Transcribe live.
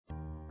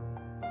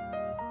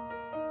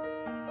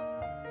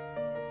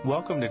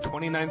Welcome to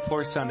 29th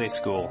Floor Sunday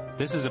School.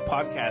 This is a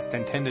podcast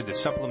intended to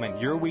supplement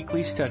your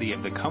weekly study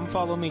of the Come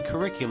Follow Me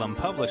curriculum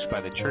published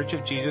by the Church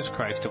of Jesus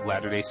Christ of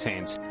Latter-day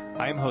Saints.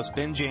 I am host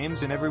Ben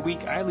James, and every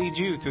week I lead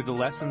you through the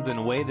lessons in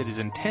a way that is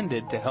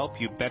intended to help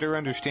you better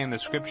understand the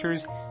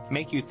Scriptures,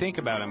 make you think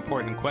about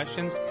important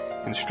questions,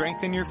 and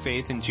strengthen your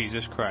faith in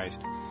Jesus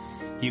Christ.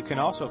 You can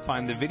also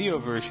find the video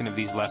version of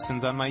these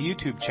lessons on my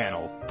YouTube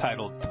channel,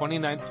 titled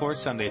 29th Floor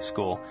Sunday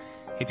School.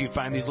 If you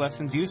find these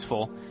lessons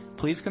useful,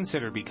 please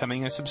consider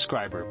becoming a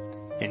subscriber.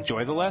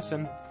 Enjoy the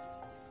lesson.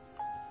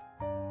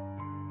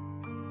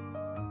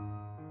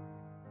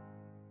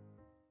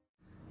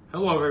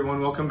 Hello everyone,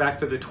 welcome back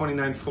to the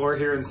 29th floor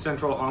here in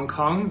central Hong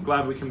Kong.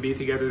 Glad we can be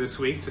together this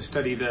week to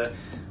study the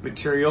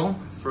material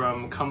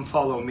from Come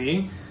Follow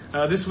Me.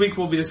 This week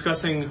we'll be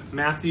discussing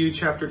Matthew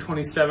chapter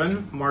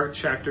 27, Mark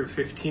chapter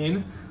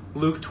 15,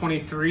 Luke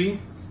 23,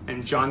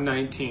 and John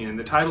 19. And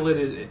the title It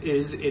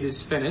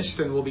is Finished,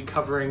 and we'll be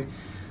covering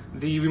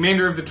the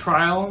remainder of the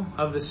trial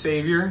of the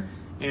Savior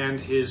and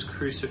his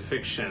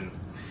crucifixion.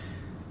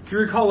 If you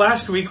recall,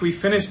 last week we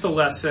finished the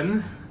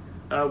lesson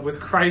with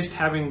Christ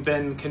having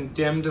been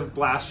condemned of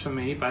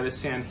blasphemy by the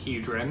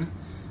Sanhedrin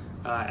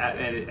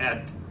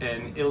at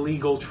an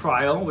illegal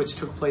trial which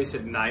took place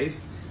at night,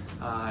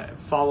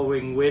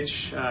 following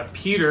which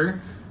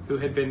Peter, who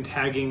had been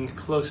tagging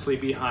closely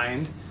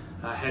behind,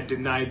 had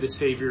denied the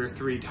Savior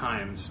 3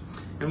 times.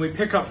 And we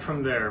pick up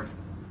from there.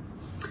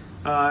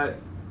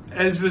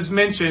 As was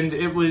mentioned,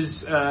 it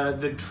was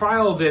the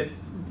trial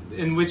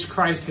in which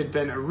Christ had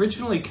been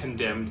originally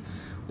condemned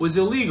was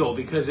illegal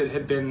because it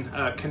had been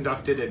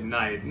conducted at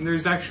night. And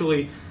there's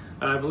actually,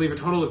 I believe, a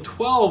total of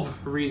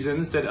 12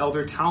 reasons that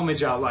Elder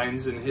Talmage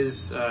outlines in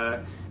his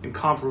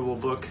incomparable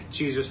book,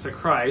 Jesus the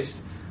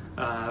Christ,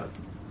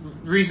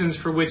 reasons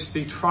for which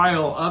the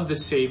trial of the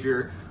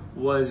Savior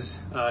was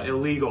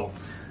illegal.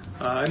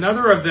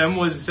 Another of them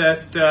was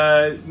that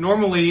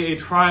normally a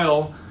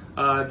trial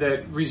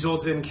that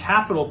results in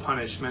capital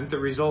punishment, that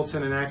results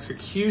in an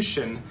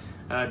execution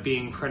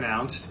being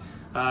pronounced,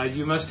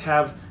 you must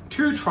have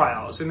 2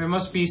 trials, and there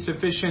must be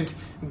sufficient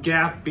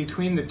gap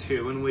between the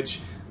two in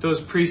which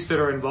those priests that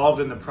are involved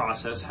in the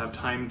process have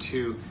time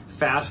to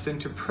fast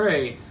and to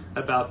pray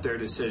about their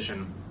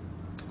decision.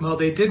 Well,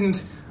 they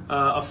didn't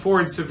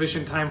afford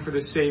sufficient time for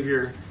the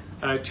Savior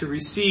to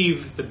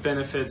receive the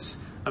benefits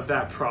of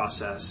that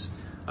process.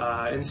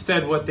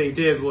 Instead, what they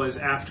did was,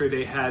 after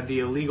they had the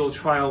illegal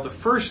trial the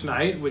first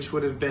night, which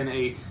would have been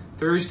a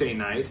Thursday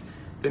night,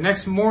 the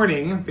next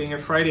morning, being a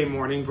Friday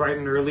morning, bright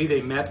and early,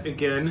 they met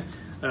again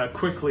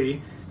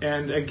quickly,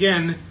 and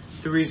again,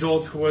 the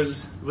result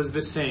was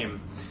the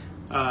same.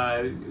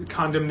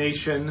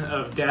 Condemnation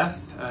of death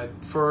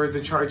for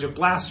the charge of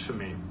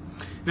blasphemy.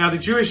 Now, the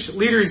Jewish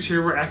leaders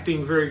here were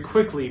acting very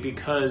quickly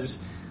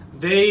because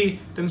they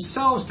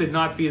themselves did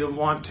not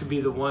want to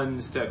be the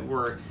ones that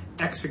were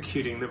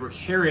executing, that were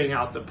carrying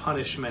out the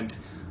punishment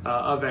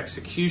of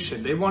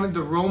execution. They wanted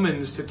the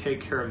Romans to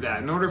take care of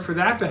that. In order for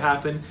that to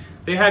happen,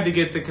 they had to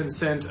get the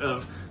consent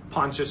of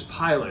Pontius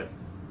Pilate.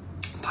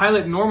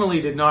 Pilate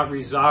normally did not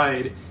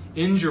reside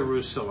in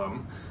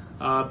Jerusalem,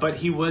 but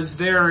he was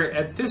there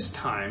at this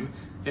time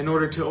in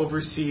order to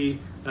oversee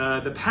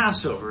the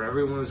Passover.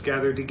 Everyone was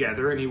gathered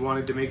together, and he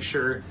wanted to make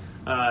sure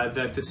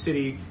that the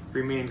city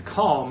remained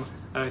calm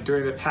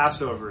during the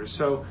Passover.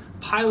 So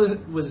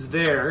Pilate was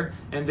there,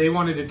 and they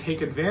wanted to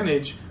take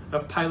advantage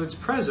of Pilate's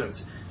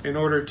presence in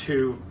order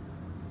to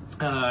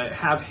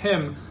have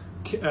him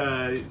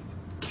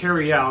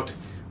carry out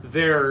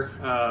their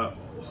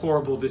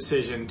horrible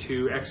decision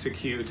to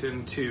execute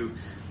and to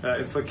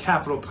inflict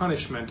capital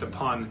punishment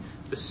upon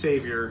the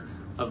Savior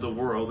of the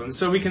world. And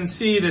so we can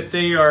see that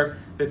they are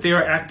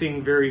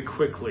acting very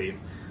quickly.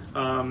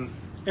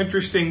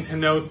 Interesting to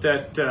note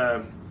that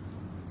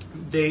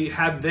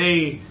had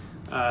they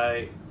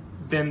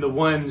been the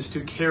ones to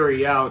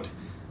carry out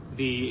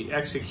the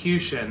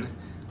execution,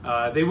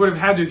 they would have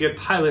had to get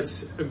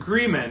Pilate's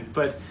agreement,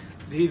 but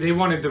they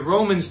wanted the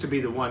Romans to be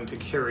the one to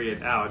carry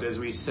it out, as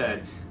we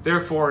said.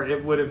 Therefore,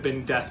 it would have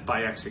been death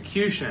by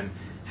execution.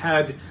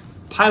 Had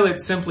Pilate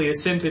simply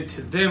assented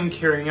to them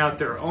carrying out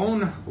their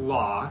own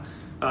law,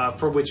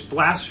 for which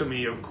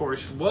blasphemy, of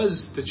course,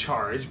 was the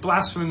charge.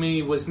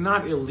 Blasphemy was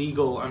not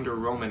illegal under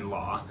Roman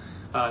law.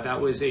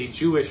 That was a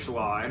Jewish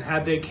law. And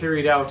had they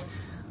carried out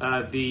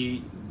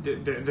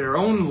their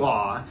own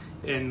law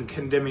in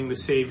condemning the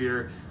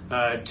Savior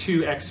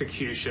to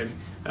execution,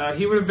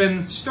 he would have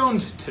been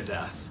stoned to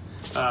death,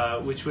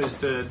 which was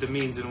the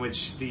means in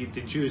which the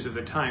Jews of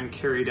the time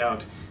carried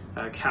out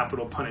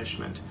capital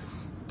punishment.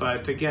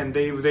 But again,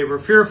 they were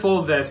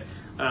fearful that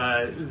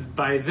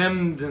by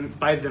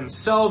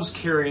themselves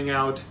carrying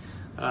out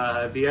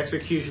the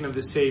execution of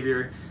the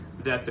Savior,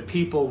 that the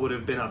people would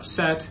have been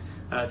upset,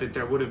 that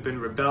there would have been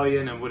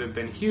rebellion and would have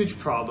been huge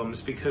problems,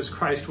 because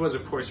Christ was,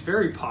 of course,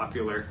 very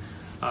popular,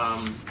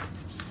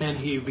 and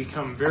he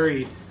become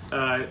very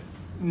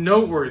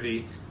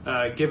noteworthy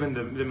given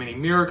the many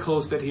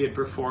miracles that he had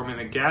performed and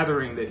the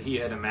gathering that he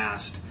had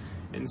amassed.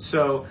 And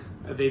so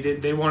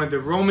They wanted the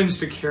Romans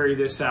to carry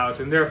this out,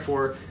 and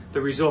therefore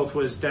the result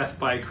was death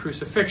by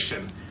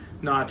crucifixion,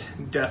 not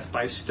death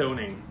by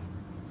stoning.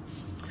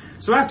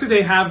 So after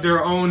they have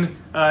their own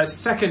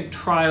second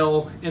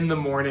trial in the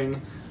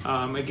morning,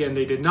 again,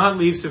 they did not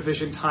leave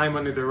sufficient time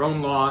under their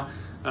own law,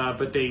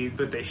 but they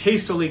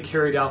hastily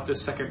carried out the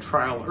second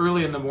trial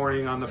early in the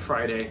morning on the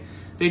Friday.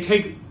 They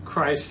take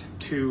Christ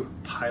to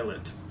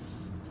Pilate.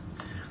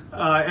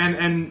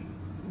 And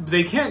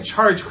they can't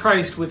charge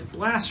Christ with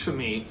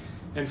blasphemy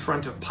in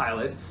front of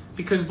Pilate,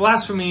 because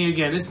blasphemy,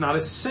 again, is not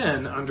a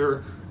sin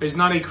is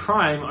not a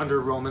crime under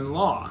Roman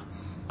law.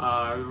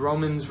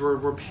 Romans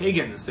were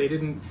pagans. They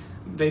didn't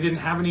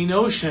have any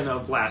notion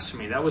of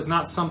blasphemy. That was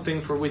not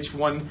something for which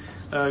one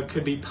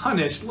could be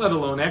punished, let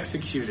alone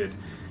executed.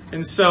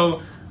 And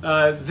so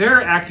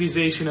their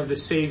accusation of the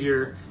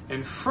Savior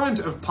in front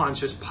of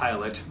Pontius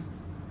Pilate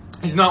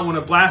is not one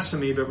of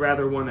blasphemy, but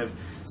rather one of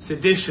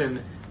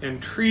sedition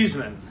and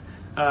treason,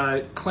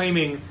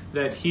 claiming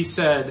that he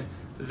said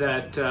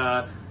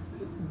that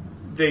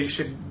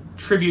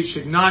tribute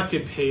should not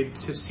get paid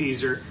to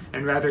Caesar,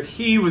 and rather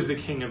he was the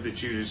king of the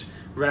Jews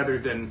rather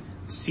than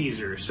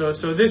Caesar. So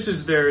this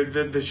is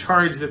the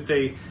charge that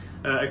they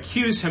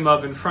accuse him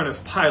of in front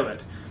of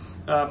Pilate.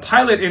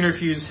 Pilate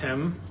interviews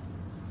him,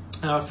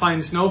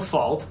 finds no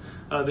fault.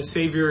 The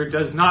Savior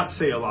does not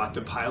say a lot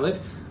to Pilate,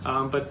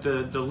 but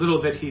the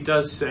little that he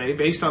does say,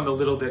 based on the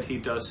little that he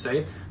does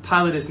say,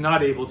 Pilate is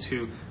not able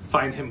to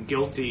find him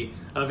guilty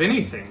of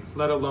anything,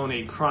 let alone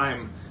a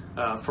crime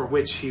for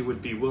which he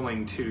would be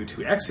willing to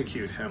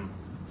execute him.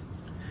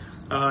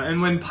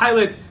 And when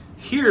Pilate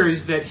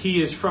hears that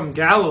he is from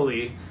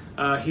Galilee,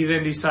 he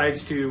then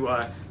decides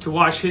to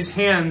wash his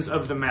hands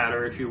of the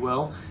matter, if you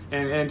will,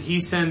 and he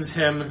sends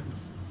him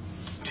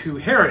to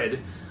Herod,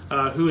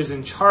 who is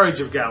in charge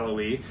of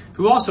Galilee,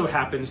 who also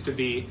happens to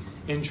be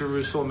in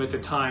Jerusalem at the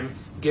time,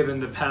 given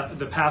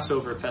the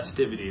Passover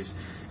festivities.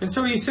 And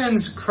so he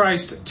sends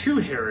Christ to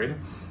Herod,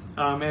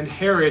 and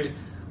Herod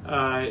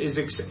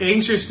is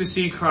anxious to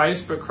see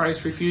Christ, but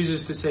Christ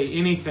refuses to say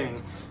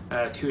anything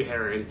to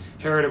Herod.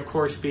 Herod, of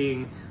course,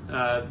 being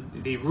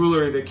the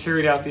ruler that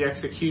carried out the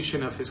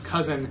execution of his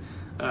cousin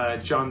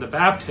John the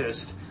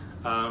Baptist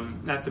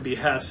at the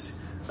behest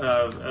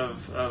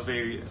of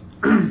a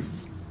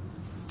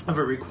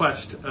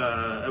request,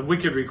 a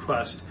wicked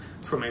request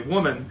from a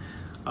woman,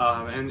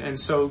 and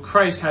so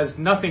Christ has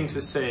nothing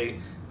to say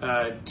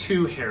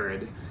to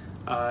Herod.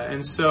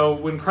 And so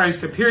when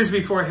Christ appears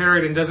before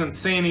Herod and doesn't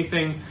say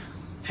anything,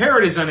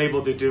 Herod is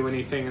unable to do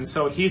anything, and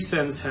so he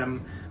sends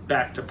him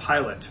back to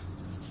Pilate.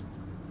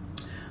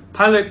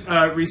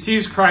 Pilate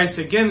receives Christ,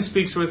 again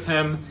speaks with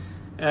him,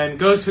 and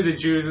goes to the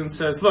Jews and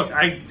says, look,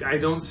 I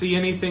don't see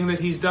anything that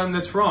he's done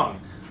that's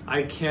wrong.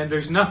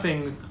 There's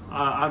nothing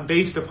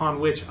based upon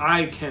which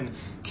I can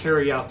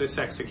carry out this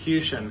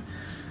execution.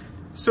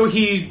 So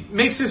he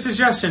makes a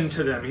suggestion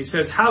to them. He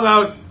says, how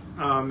about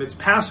it's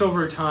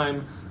Passover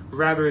time,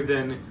 rather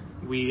than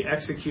we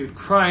execute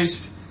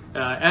Christ,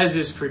 as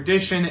is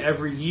tradition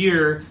every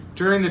year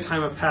during the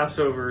time of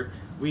Passover,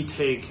 we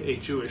take a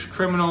Jewish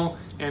criminal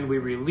and we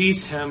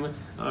release him,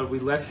 we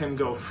let him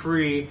go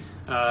free,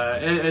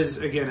 as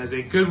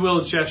a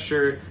goodwill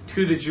gesture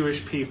to the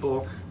Jewish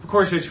people. Of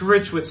course, it's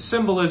rich with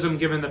symbolism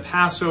given the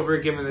Passover,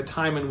 given the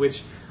time in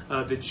which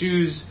the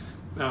Jews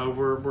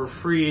were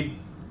freed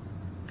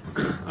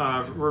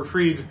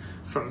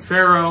from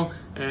Pharaoh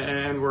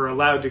and were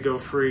allowed to go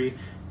free.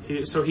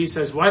 So he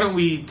says, why don't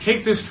we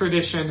take this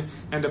tradition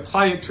and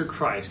apply it to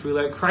Christ? We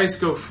let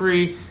Christ go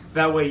free.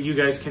 That way you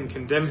guys can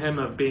condemn him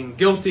of being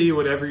guilty,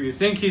 whatever you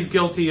think he's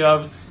guilty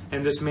of.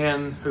 And this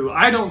man, who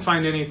I don't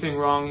find anything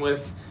wrong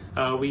with,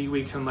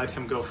 we can let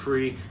him go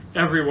free.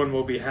 Everyone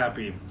will be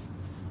happy.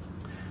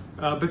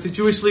 But the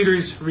Jewish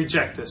leaders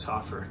reject this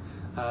offer.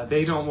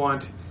 They don't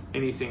want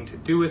anything to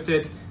do with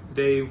it.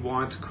 They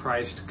want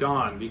Christ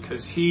gone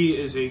because he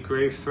is a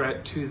grave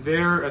threat to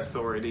their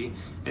authority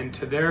and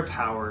to their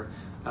power,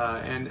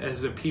 and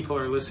as the people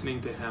are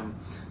listening to him.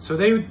 So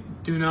they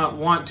do not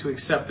want to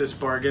accept this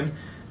bargain,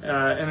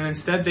 and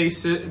instead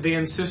they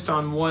insist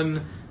on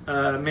one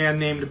man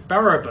named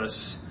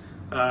Barabbas,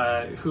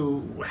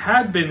 who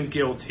had been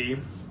guilty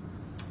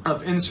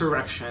of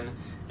insurrection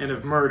and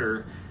of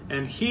murder,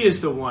 and he is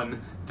the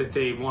one that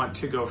they want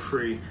to go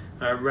free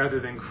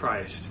rather than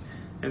Christ.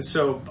 And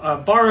so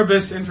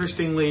Barabbas,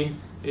 interestingly,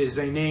 is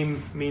a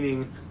name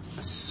meaning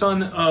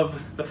son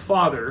of the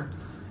Father.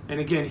 And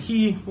again,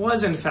 he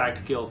was in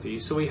fact guilty.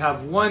 So we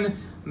have one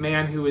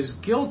man who is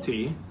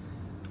guilty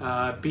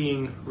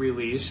being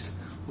released,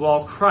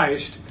 while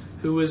Christ,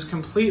 who is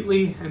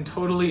completely and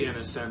totally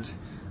innocent,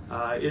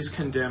 is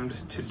condemned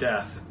to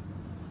death.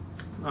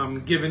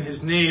 Given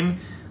his name,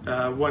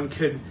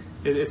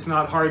 it's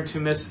not hard to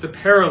miss the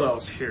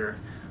parallels here.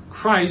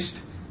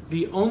 Christ,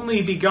 the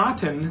only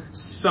begotten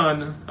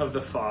Son of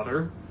the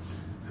Father,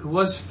 who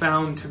was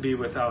found to be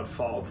without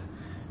fault,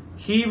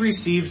 he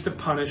receives the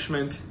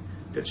punishment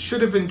that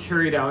should have been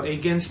carried out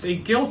against a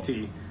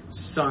guilty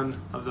Son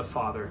of the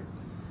Father,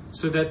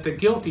 so that the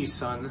guilty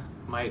son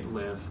might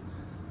live.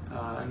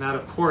 And that,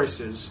 of course,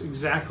 is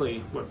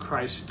exactly what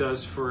Christ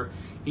does for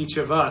each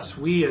of us.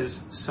 We,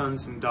 as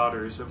sons and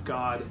daughters of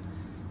God,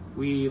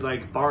 we,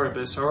 like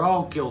Barabbas, are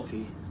all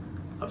guilty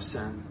of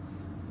sin.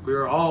 We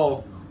are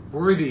all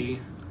worthy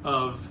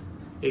of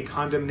a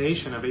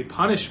condemnation, of a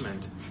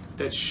punishment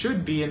that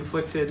should be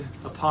inflicted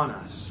upon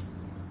us.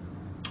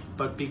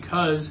 But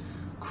because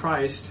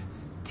Christ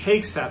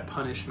takes that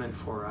punishment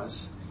for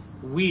us,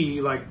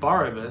 we, like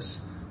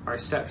Barabbas, are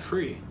set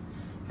free.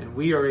 And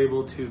we are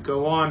able to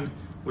go on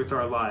with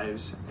our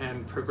lives,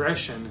 and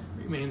progression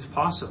remains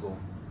possible.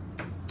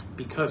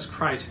 Because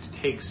Christ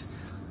takes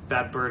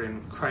that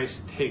burden,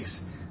 Christ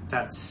takes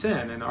that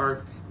sin and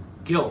our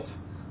guilt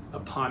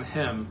upon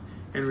him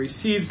and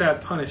receives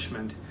that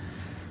punishment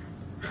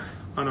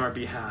on our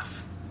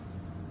behalf.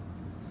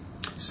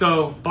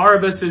 So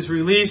Barabbas is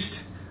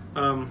released.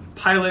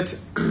 Pilate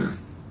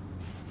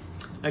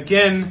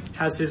again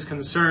has his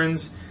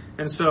concerns,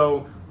 and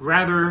so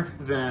rather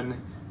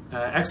than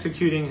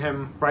executing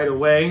him right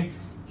away,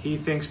 he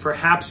thinks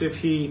perhaps if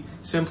he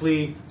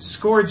simply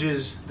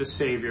scourges the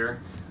Savior,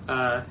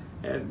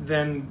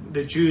 then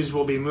the Jews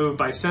will be moved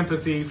by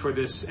sympathy for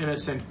this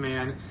innocent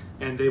man,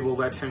 and they will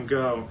let him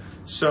go.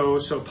 So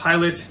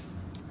Pilate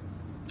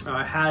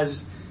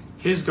has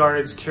his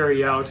guards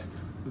carry out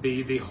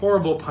the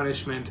horrible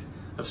punishment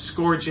of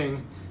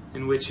scourging,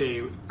 in which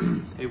a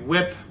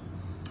whip,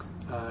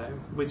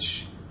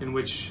 in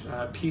which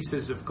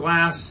pieces of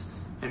glass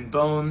and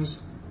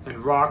bones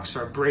and rocks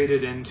are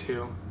braided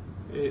into,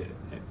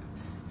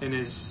 and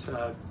is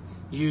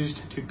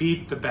used to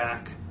beat the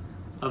back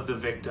of the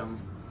victim.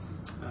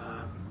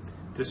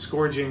 The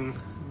scourging,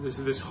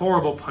 this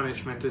horrible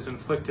punishment is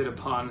inflicted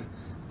upon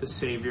the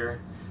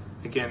Savior.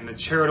 Again, the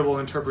charitable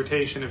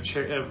interpretation of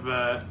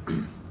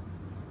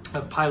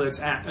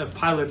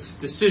Pilate's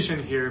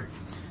decision here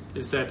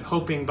is that,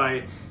 hoping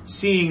by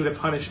seeing the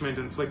punishment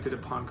inflicted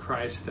upon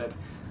Christ, that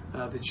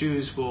the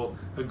Jews will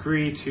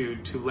agree to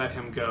let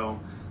him go.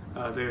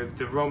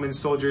 The Roman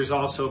soldiers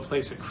also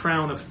place a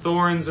crown of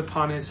thorns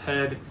upon his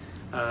head,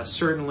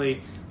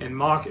 certainly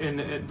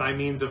by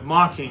means of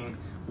mocking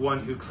one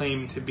who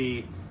claimed to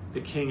be the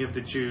king of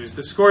the Jews.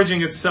 The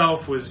scourging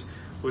itself was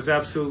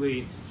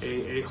absolutely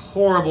a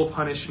horrible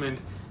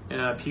punishment.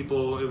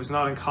 It was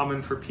not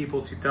uncommon for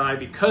people to die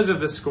because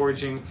of the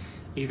scourging,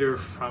 either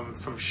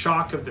from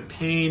shock of the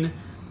pain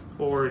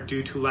or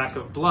due to lack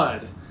of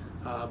blood.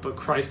 But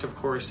Christ, of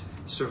course,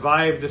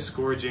 survived the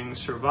scourging,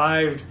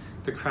 survived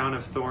the crown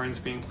of thorns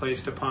being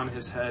placed upon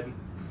his head.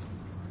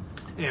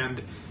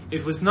 And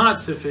it was not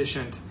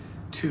sufficient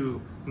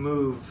to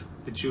move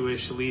the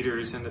Jewish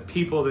leaders and the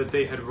people that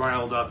they had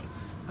riled up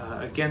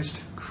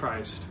against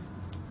Christ,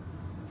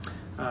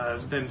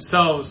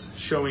 themselves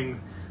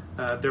showing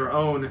their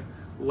own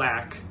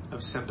lack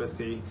of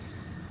sympathy.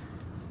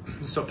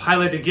 So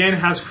Pilate again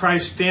has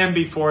Christ stand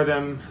before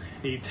them.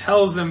 He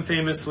tells them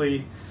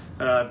famously,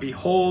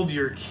 "Behold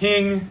your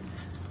king,"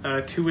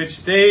 to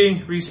which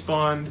they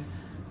respond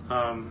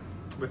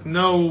with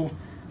no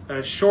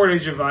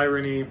shortage of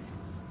irony,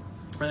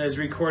 as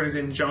recorded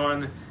in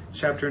John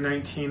chapter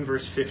 19,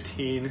 verse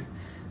 15.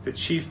 The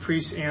chief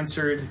priests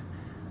answered,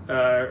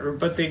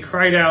 but they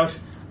cried out,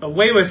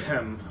 away with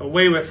him,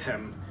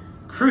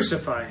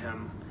 crucify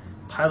him.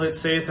 Pilate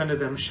saith unto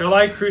them, Shall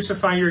I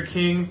crucify your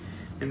king?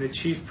 And the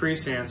chief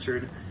priests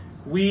answered,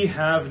 We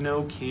have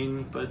no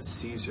king but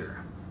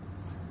Caesar.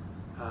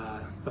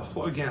 The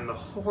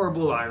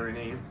horrible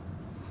irony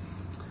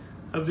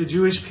of the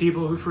Jewish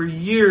people, who for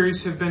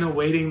years have been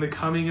awaiting the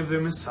coming of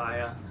their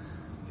Messiah,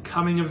 the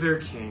coming of their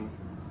king.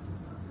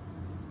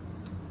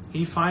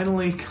 He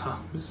finally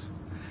comes,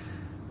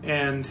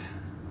 and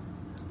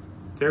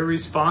their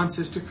response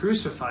is to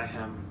crucify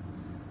him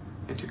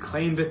and to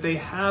claim that they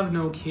have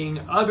no king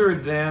other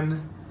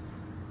than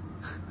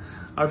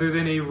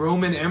a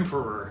Roman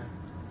emperor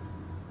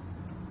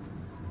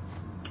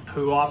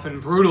who often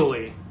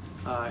brutally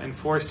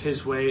inflicted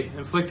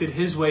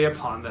his way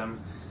upon them,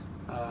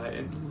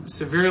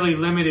 severely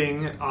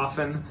limiting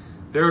often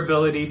their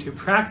ability to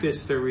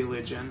practice their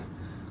religion,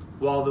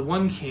 while the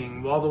one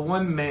king, while the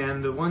one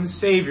man, the one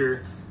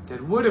Savior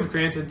that would have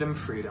granted them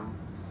freedom,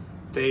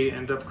 they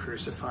end up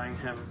crucifying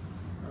him.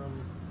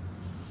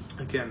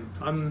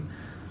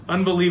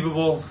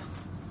 Unbelievable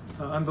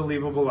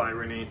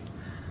irony.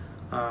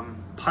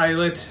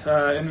 Pilate,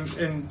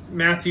 in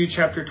Matthew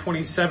chapter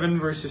 27,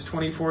 verses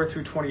 24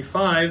 through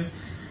 25,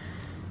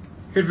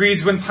 it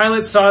reads, When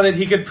Pilate saw that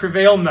he could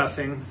prevail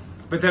nothing,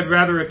 but that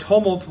rather a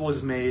tumult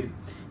was made,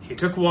 he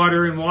took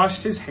water and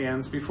washed his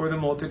hands before the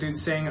multitude,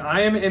 saying,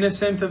 I am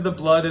innocent of the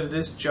blood of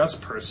this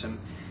just person.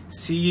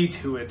 See ye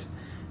to it.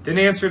 Then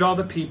answered all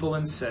the people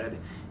and said,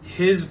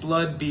 His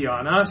blood be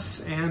on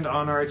us and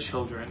on our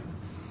children.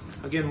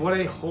 Again, what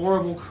a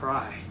horrible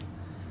cry.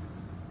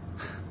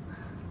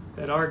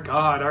 That our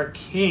God, our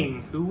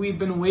King, who we've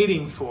been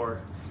waiting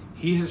for,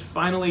 he has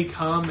finally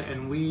come,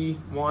 and we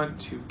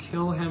want to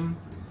kill him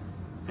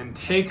and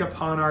take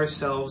upon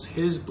ourselves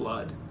his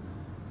blood.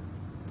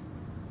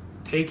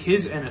 Take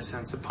his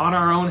innocence upon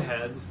our own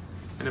heads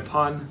and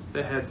upon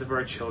the heads of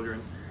our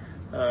children.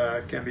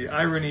 Again, the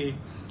irony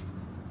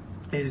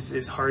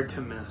is hard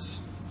to miss.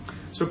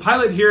 So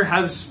Pilate here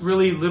has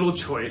really little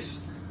choice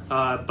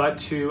but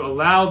to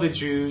allow the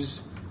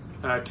Jews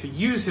to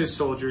use his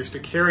soldiers to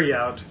carry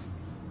out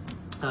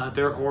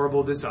their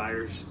horrible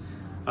desires.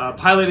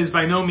 Pilate is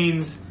by no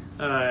means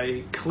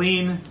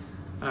clean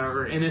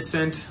or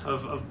innocent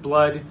of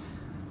blood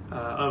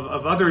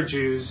of other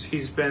Jews.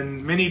 He's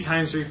been many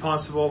times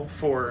responsible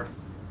for,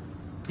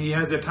 he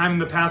has at time in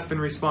the past been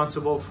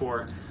responsible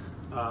for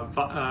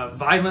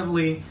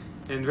violently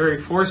and very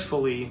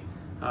forcefully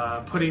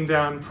putting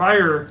down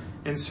prior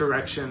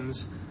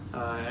insurrections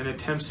and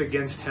attempts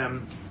against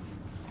him.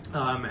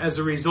 As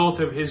a result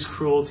of his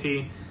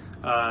cruelty,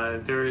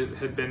 there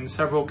had been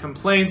several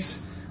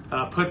complaints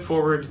put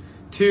forward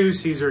to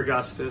Caesar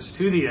Augustus,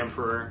 to the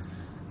emperor,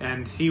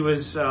 and he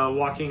was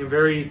walking a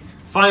very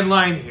fine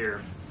line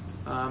here.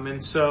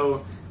 And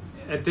so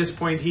at this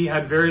point he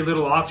had very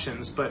little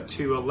options but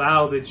to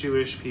allow the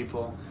Jewish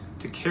people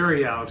to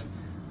carry out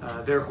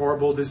their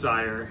horrible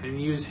desire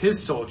and use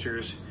his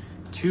soldiers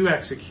to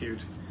execute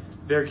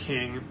their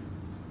king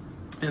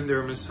and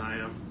their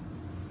Messiah.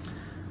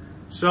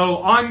 So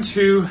on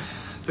to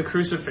the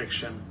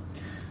crucifixion.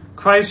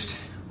 Christ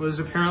was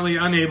apparently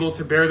unable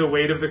to bear the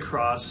weight of the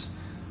cross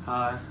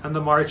on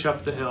the march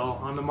up the hill,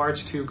 on the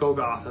march to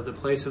Golgotha, the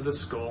place of the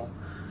skull,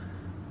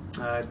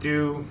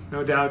 due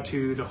no doubt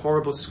to the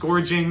horrible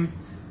scourging,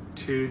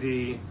 to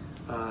the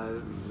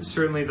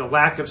certainly the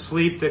lack of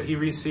sleep that he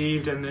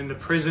received and in the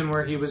prison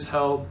where he was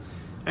held,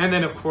 and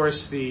then of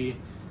course the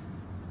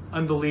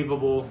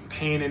unbelievable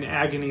pain and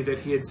agony that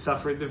he had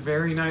suffered the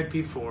very night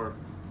before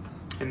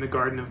in the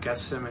Garden of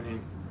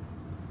Gethsemane.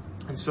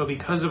 And so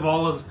because of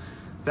all of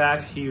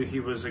that, he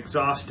was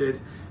exhausted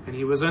and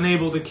he was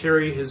unable to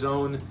carry his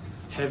own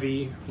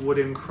heavy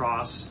wooden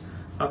cross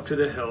up to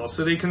the hill.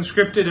 So they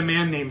conscripted a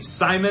man named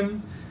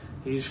Simon.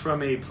 He's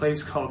from a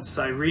place called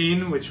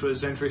Cyrene, which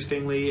was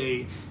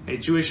interestingly a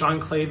Jewish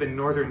enclave in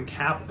northern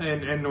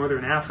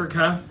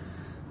Africa.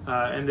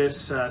 And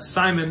this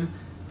Simon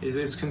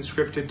is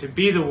conscripted to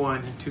be the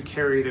one to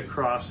carry the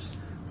cross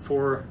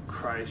for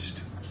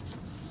Christ.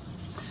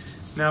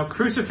 Now,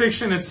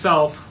 crucifixion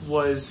itself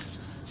was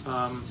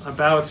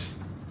about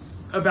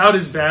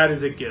as bad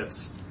as it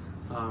gets.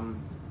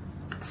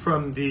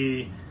 From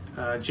the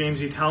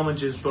James E.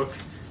 Talmage's book,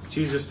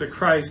 Jesus the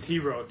Christ, he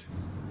wrote,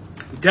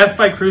 "Death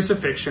by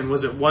crucifixion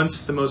was at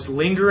once the most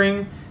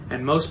lingering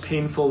and most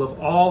painful of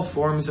all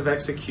forms of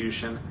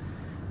execution.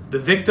 The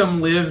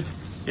victim lived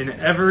in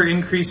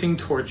ever-increasing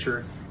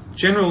torture,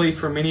 generally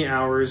for many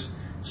hours,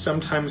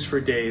 sometimes for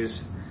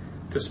days.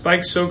 The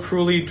spikes so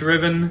cruelly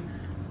driven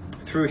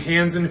through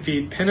hands and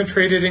feet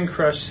penetrated and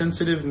crushed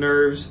sensitive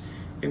nerves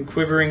and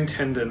quivering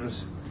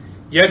tendons,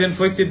 yet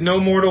inflicted no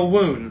mortal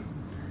wound.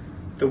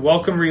 The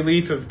welcome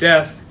relief of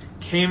death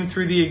came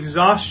through the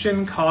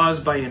exhaustion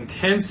caused by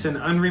intense and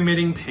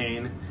unremitting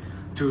pain,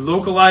 through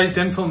localized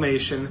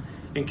inflammation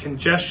and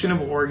congestion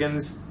of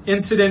organs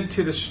incident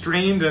to the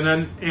strained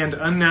and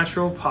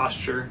unnatural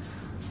posture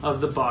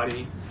of the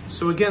body."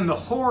 So again, the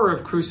horror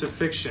of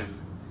crucifixion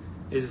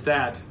is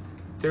that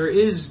there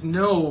is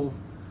no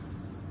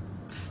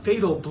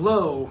fatal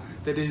blow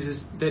that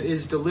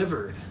is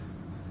delivered.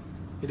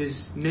 It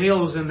is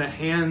nails in the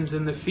hands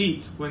and the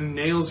feet when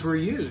nails were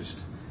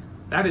used.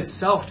 That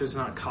itself does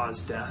not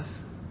cause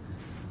death,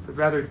 but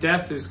rather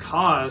death is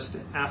caused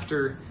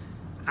after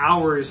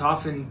hours,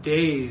 often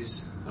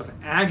days of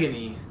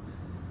agony,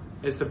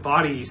 as the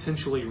body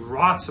essentially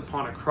rots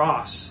upon a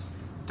cross,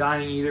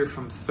 dying either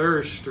from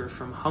thirst or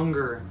from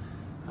hunger.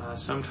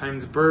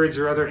 Sometimes birds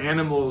or other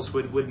animals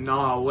would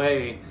gnaw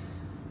away.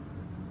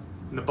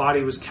 And the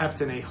body was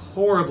kept in a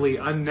horribly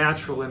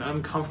unnatural and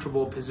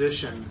uncomfortable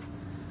position.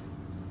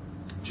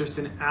 Just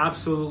an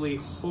absolutely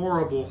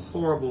horrible,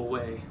 horrible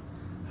way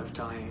of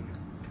dying.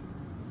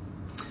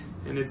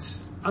 And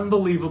it's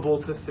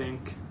unbelievable to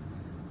think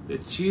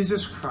that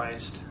Jesus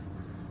Christ,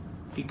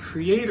 the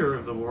creator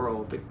of the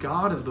world, the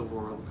God of the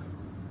world,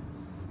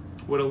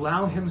 would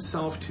allow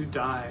himself to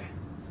die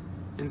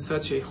in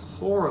such a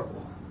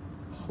horrible,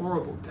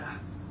 horrible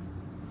death.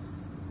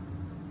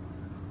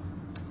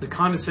 The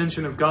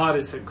condescension of God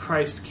is that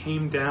Christ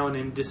came down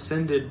and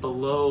descended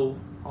below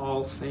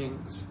all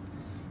things.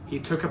 He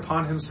took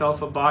upon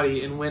himself a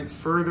body and went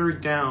further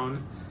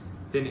down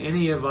than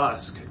any of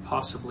us could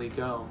possibly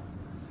go.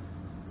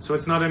 So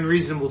it's not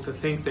unreasonable to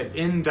think that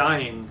in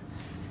dying,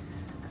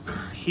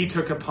 he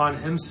took upon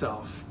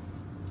himself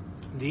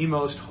the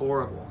most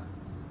horrible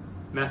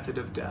method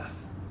of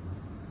death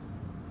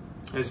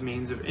as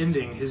means of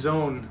ending his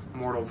own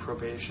mortal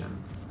probation.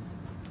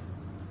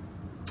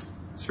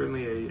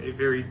 Certainly a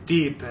very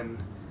deep and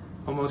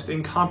almost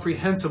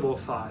incomprehensible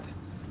thought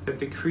that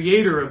the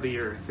creator of the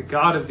earth, the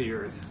God of the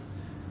earth,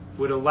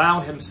 would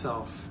allow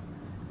himself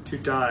to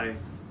die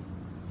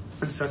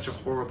in such a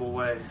horrible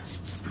way.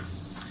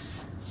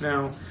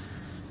 Now,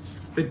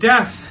 the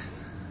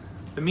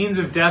means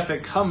of death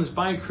that comes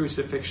by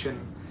crucifixion,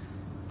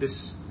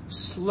 this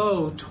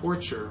slow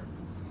torture,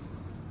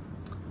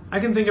 I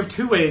can think of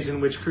two ways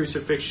in which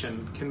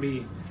crucifixion can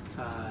be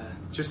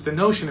just the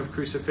notion of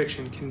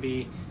crucifixion can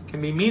be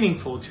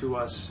meaningful to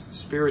us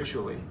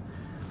spiritually.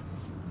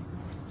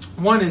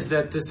 One is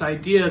that this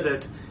idea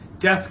that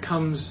death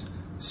comes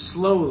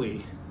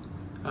slowly,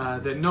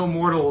 that no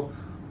mortal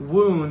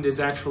wound is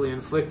actually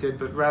inflicted,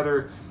 but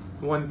rather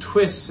one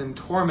twists and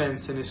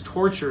torments and is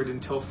tortured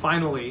until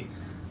finally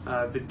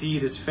the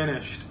deed is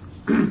finished,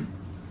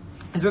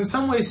 is in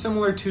some ways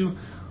similar to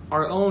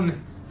our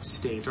own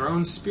state, our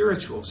own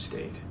spiritual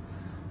state.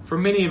 For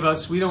many of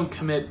us, we don't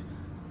commit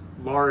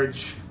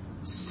large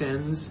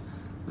sins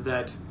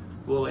that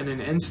will in an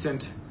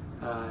instant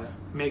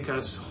make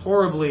us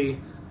horribly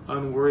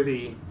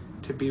unworthy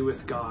to be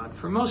with God.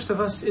 For most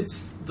of us,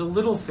 it's the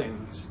little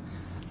things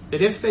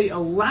that if we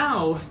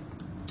allow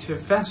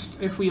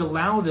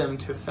them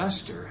to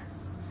fester,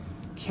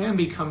 can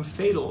become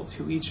fatal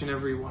to each and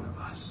every one of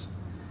us.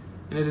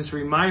 And it is a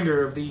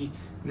reminder of the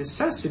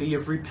necessity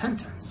of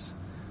repentance,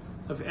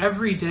 of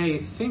every day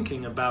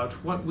thinking about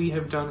what we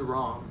have done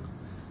wrong,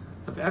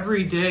 of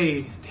every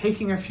day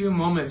taking a few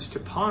moments to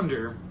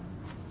ponder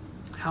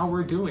how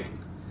we're doing,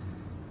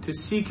 to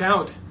seek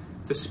out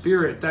the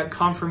Spirit, that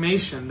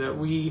confirmation that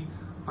we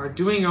are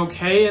doing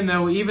okay, and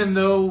though even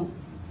though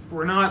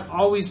we're not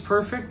always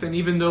perfect, and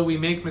even though we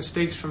make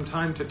mistakes from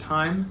time to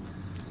time,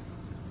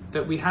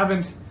 that we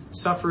haven't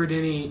suffered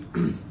any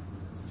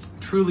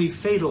truly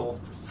fatal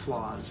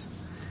flaws.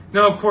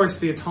 Now, of course,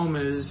 the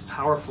atonement is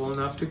powerful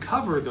enough to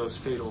cover those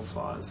fatal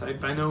flaws. I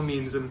by no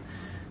means am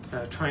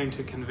trying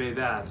to convey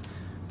that.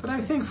 But I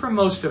think for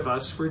most of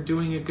us, we're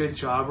doing a good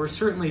job. We're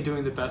certainly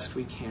doing the best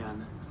we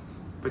can.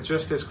 But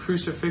just as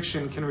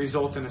crucifixion can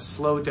result in a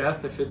slow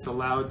death if it's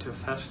allowed to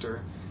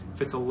fester,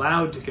 if it's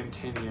allowed to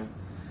continue,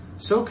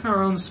 so can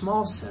our own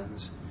small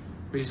sins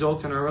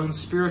result in our own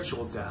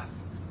spiritual death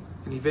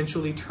and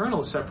eventual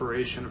eternal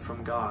separation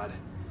from God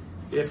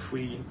if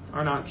we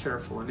are not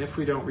careful and if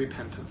we don't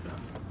repent of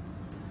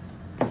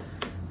them.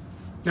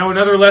 Now,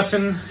 another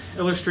lesson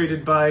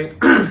illustrated by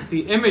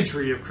the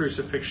imagery of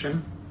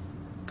crucifixion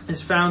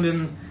is found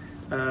in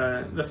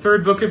the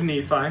third book of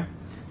Nephi,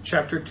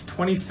 chapter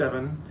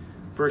 27,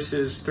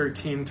 verses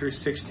 13 through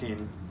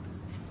 16,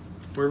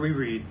 where we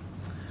read,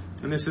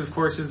 and this, of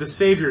course, is the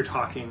Savior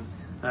talking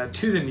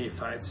to the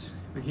Nephites,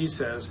 and he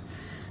says,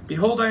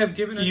 "Behold, I have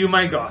given to you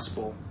my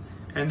gospel,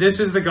 and this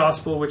is the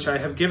gospel which I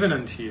have given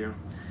unto you,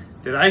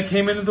 that I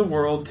came into the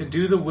world to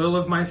do the will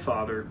of my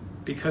Father,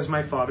 because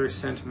my Father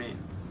sent me.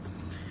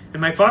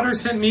 And my Father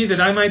sent me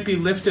that I might be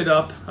lifted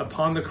up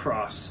upon the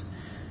cross.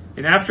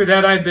 And after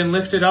that I had been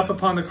lifted up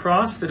upon the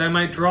cross, that I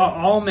might draw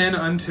all men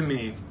unto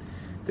me.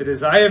 That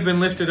as I have been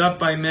lifted up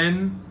by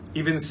men,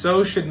 even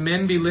so should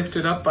men be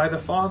lifted up by the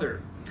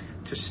Father,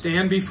 to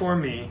stand before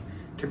me,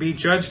 to be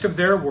judged of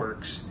their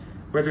works,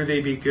 whether they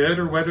be good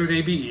or whether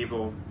they be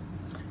evil.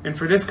 And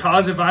for this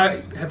cause have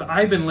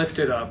I been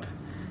lifted up.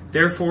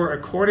 Therefore,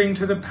 according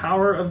to the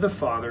power of the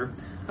Father,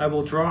 I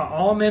will draw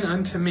all men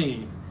unto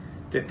me,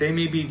 that they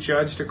may be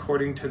judged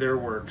according to their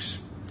works.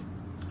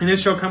 And it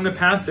shall come to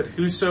pass that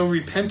whoso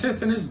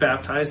repenteth and is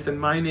baptized, then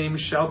my name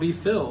shall be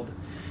filled.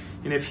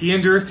 And if he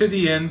endureth to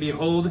the end,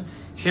 behold,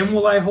 him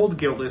will I hold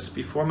guiltless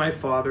before my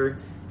Father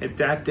at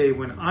that day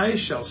when I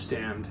shall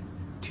stand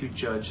to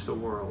judge the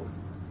world."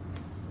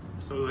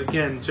 So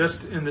again,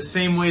 just in the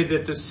same way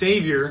that the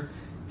Savior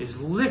is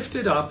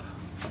lifted up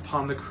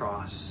upon the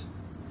cross,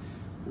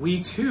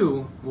 we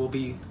too will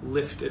be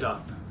lifted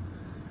up.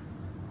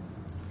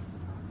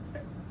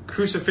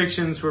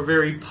 Crucifixions were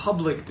very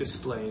public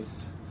displays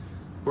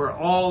where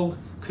all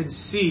could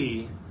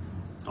see,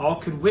 all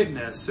could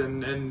witness,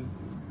 and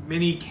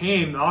many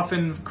came.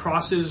 Often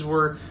crosses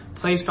were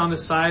placed on the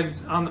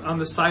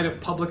side of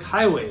public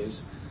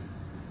highways.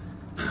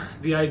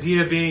 The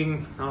idea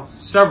being,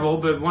 several,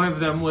 but one of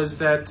them was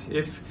that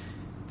if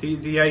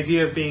the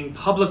idea of being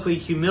publicly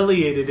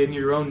humiliated in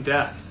your own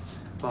death,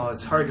 well,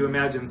 it's hard to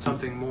imagine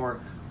something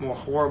more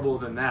horrible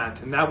than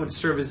that, and that would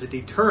serve as a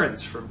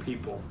deterrence for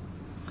people.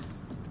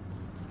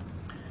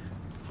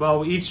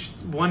 Well,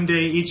 one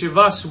day each of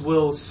us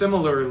will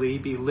similarly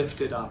be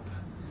lifted up,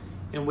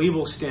 and we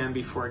will stand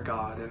before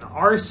God, and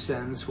our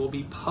sins will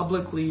be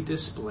publicly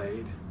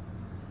displayed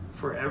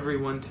for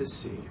everyone to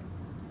see.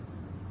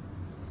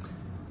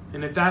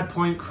 And at that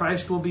point,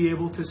 Christ will be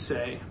able to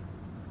say,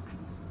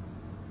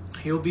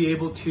 he'll be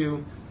able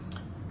to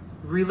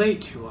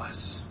relate to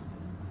us,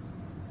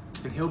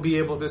 and he'll be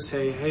able to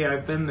say, "Hey,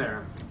 I've been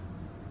there.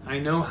 I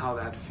know how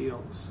that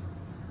feels.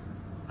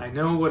 I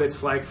know what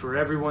it's like for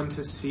everyone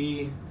to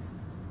see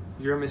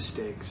your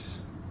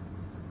mistakes,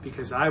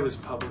 because I was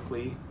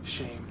publicly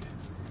shamed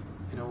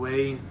in a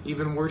way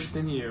even worse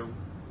than you."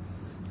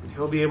 And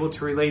he'll be able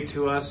to relate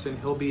to us, and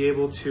he'll be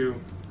able to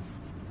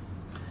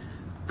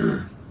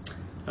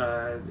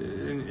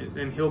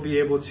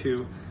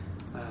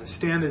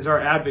stand as our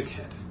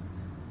advocate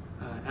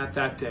at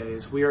that day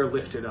as we are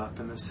lifted up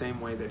in the same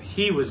way that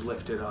he was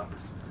lifted up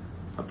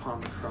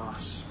upon the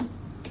cross.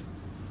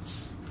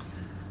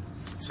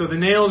 So the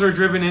nails are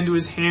driven into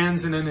his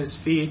hands and in his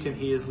feet, and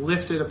he is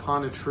lifted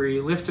upon a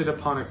tree, lifted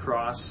upon a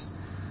cross.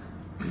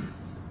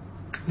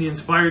 The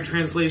inspired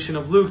translation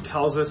of Luke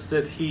tells us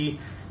that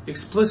he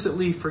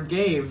explicitly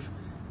forgave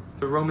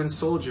the Roman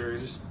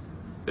soldiers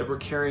that were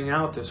carrying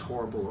out this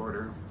horrible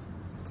order.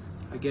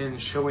 Again,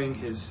 showing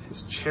his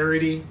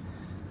charity,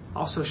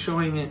 also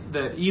showing it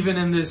that even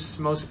in this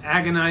most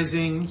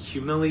agonizing,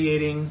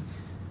 humiliating,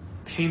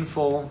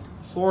 painful,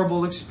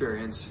 horrible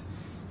experience,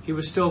 he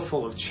was still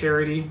full of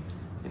charity,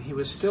 and he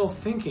was still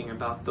thinking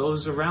about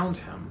those around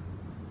him,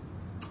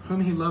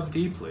 whom he loved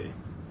deeply.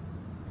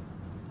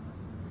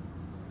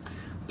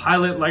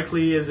 Pilate,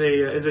 likely as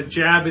a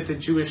jab at the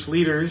Jewish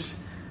leaders,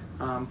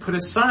 put a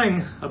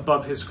sign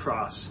above his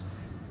cross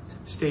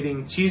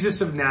stating, "Jesus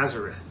of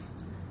Nazareth,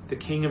 the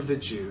King of the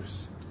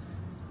Jews."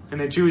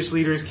 And the Jewish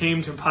leaders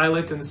came to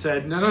Pilate and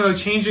said, no,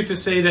 change it to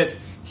say that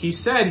he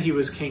said he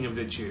was King of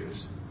the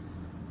Jews.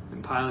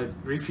 And Pilate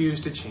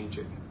refused to change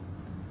it.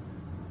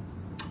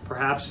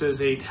 Perhaps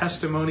as a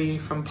testimony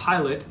from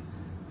Pilate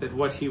that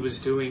what he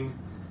was doing,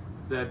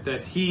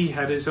 that he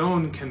had his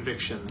own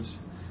convictions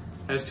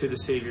as to the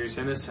Savior's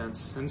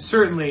innocence. And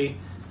certainly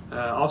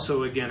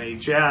also, again, a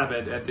jab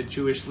at the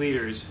Jewish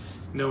leaders,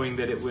 knowing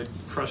that it would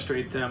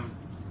frustrate them.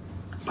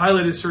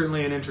 Pilate is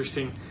certainly an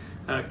interesting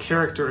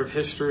character of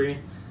history.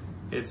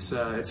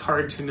 It's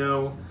hard to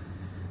know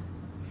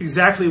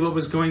exactly what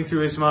was going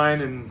through his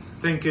mind, and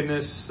thank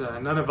goodness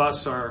none of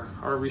us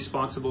are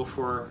responsible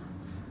for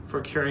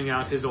carrying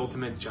out his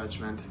ultimate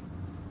judgment.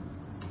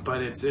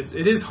 But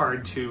it is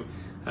hard to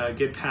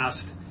get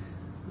past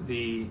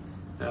the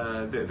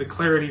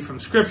clarity from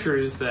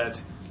Scriptures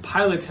that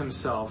Pilate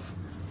himself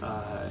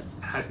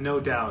had no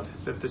doubt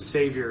that the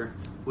Savior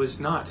was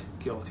not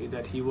guilty,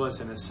 that he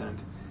was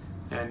innocent.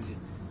 And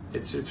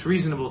it's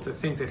reasonable to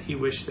think that he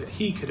wished that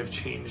he could have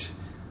changed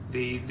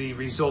the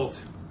result,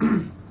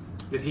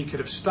 that he could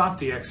have stopped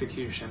the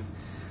execution.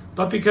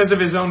 But because of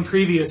his own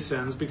previous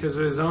sins, because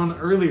of his own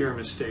earlier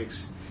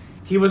mistakes,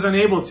 he was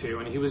unable to,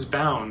 and he was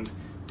bound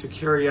to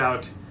carry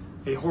out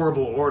a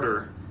horrible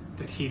order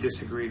that he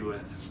disagreed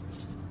with.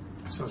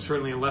 So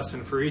certainly a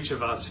lesson for each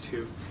of us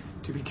to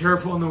be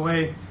careful in the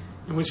way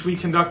in which we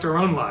conduct our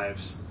own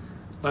lives,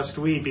 lest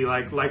we be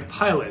like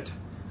Pilate,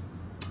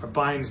 are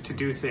bound to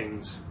do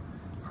things,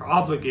 are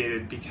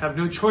obligated, have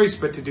no choice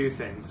but to do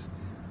things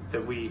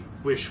that we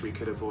wish we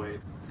could avoid.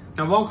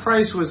 Now, while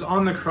Christ was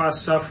on the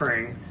cross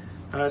suffering,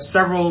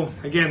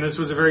 this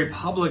was a very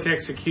public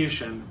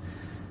execution,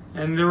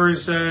 and there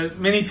was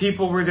many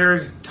people were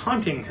there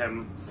taunting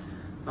him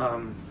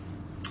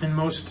in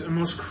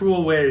most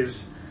cruel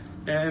ways,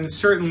 and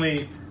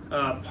certainly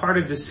part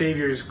of the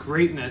Savior's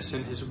greatness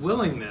and his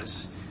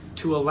willingness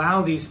to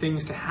allow these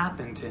things to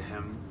happen to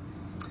him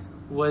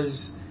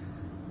was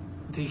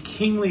the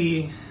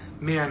kingly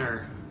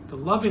manner, the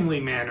lovingly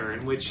manner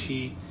in which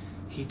he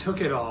took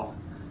it all,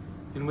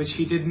 in which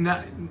he did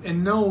not,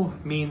 in no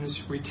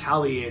means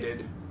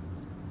retaliated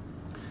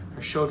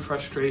or showed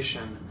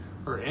frustration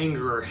or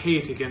anger or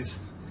hate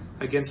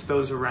against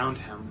those around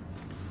him.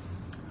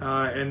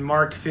 In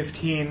Mark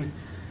 15,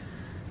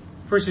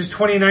 verses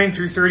 29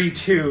 through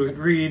 32, it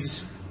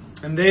reads,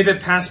 "And they that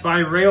passed by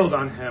railed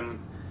on him,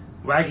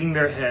 wagging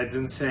their heads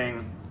and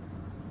saying,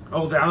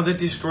 O thou that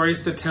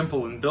destroyest the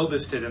temple and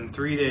buildest it in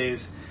 3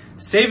 days,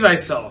 save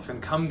thyself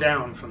and come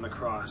down from the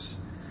cross.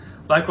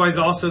 Likewise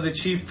also the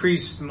chief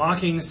priests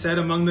mocking said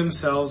among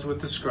themselves with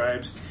the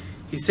scribes,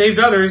 He saved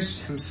others,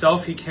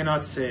 himself he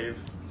cannot save.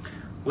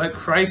 Let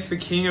Christ the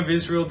King of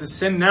Israel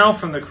descend now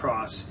from the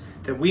cross,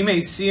 that we may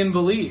see and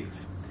believe.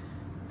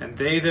 And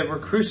they that were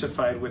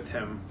crucified with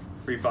him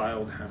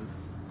reviled him."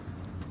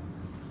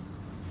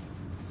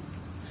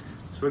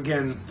 So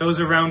again,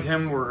 those around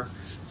him were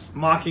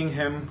mocking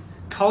him,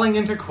 calling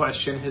into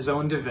question his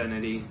own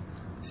divinity,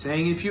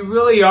 saying, "If you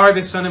really are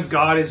the Son of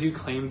God as you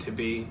claim to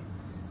be,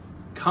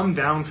 come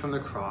down from the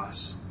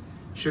cross."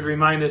 Should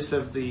remind us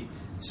of the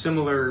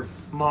similar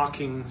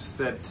mockings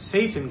that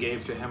Satan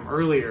gave to him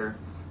earlier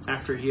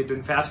after he had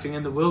been fasting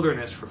in the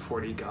wilderness for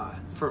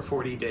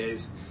 40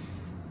 days.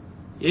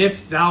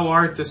 "If thou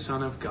art the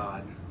Son of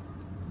God."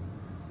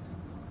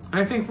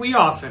 And I think we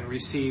often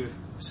receive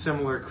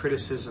similar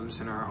criticisms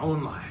in our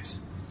own lives.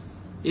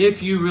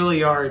 If you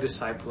really are a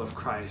disciple of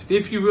Christ,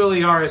 if you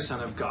really are a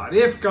son of God,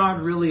 if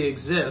God really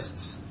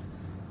exists,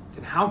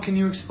 then how can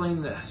you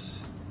explain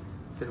this?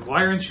 Then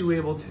why aren't you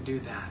able to do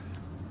that?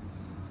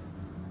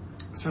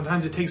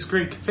 Sometimes it takes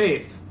great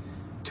faith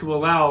to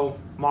allow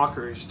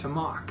mockers to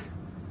mock.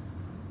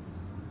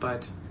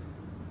 But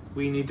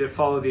we need to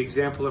follow the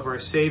example of our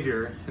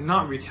Savior and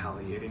not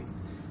retaliating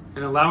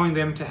and allowing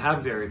them to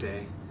have their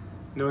day,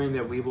 knowing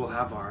that we will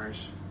have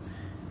ours.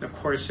 And of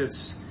course,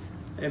 it's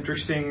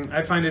interesting.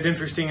 I find it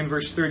interesting in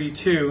verse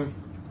 32,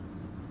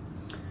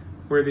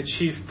 where the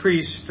chief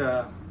priest,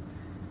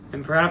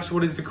 and perhaps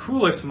what is the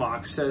cruelest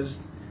mock, says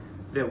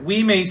that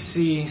we may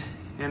see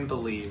and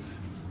believe.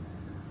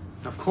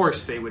 Of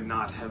course, they would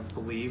not have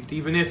believed,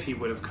 even if he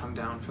would have come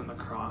down from the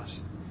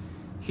cross.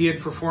 He had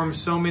performed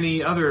so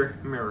many other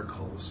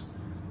miracles,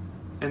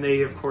 and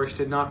they, of course,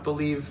 did not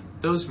believe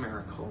those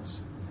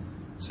miracles.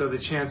 So the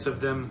chance of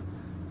them,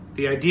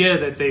 the idea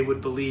that they would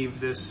believe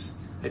this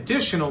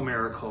additional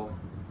miracle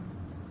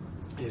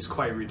is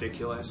quite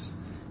ridiculous,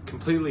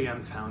 completely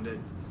unfounded.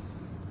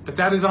 But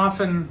that is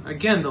often,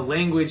 again, the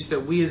language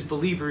that we as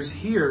believers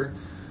hear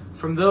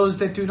from those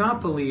that do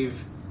not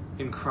believe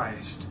in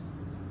Christ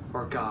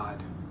or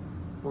God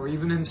or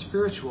even in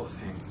spiritual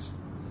things.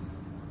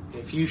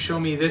 If you show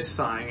me this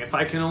sign, if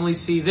I can only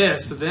see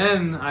this,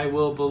 then I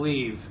will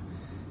believe.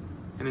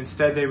 And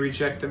instead they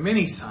reject the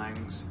many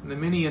signs and the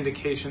many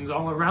indications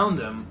all around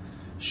them,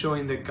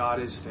 showing that God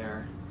is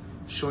there,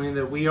 showing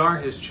that we are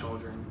his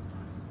children,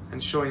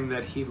 and showing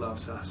that he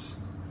loves us.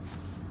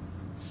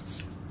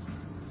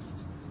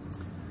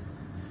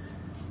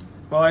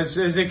 Well, as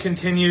it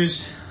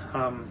continues,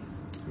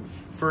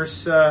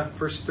 verse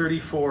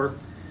 34,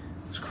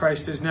 as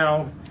Christ is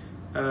now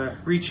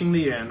reaching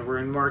the end. We're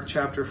in Mark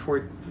chapter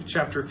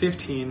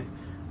 15,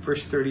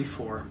 verse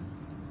 34.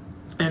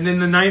 And in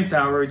the 9th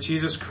hour,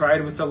 Jesus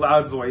cried with a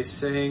loud voice,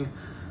 saying,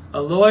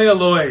 Eloi,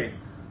 Eloi,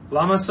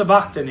 lama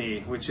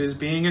sabachthani, which is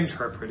being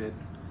interpreted,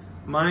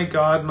 my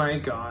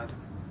God,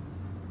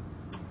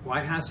 why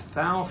hast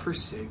thou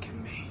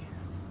forsaken me?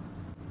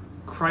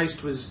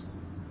 Christ was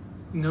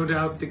no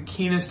doubt the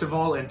keenest of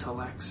all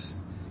intellects.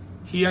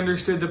 He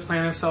understood the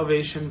plan of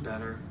salvation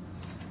better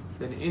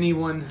than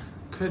anyone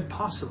could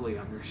possibly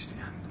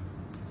understand.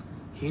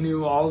 He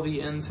knew all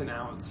the ins and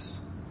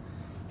outs.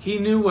 He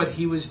knew what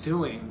he was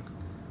doing,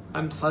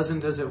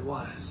 unpleasant as it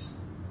was.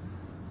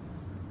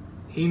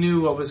 He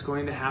knew what was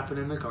going to happen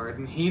in the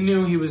garden. He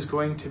knew he was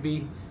going to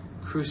be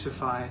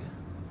crucified.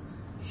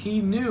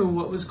 He knew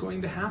what was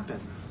going to happen.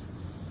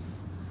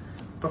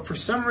 But for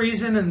some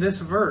reason in this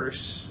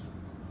verse,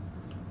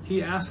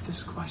 he asked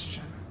this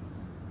question.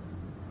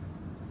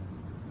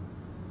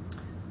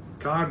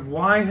 God,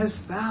 why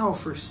hast thou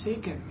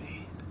forsaken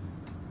me?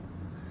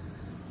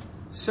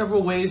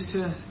 Several ways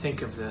to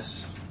think of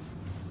this.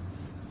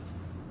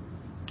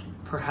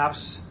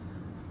 Perhaps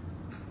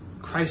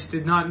Christ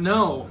did not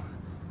know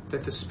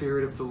that the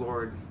Spirit of the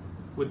Lord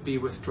would be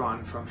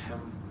withdrawn from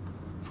him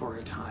for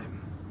a time.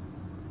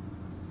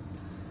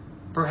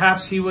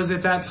 Perhaps he was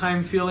at that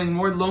time feeling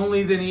more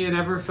lonely than he had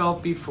ever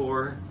felt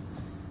before,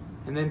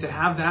 and then to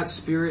have that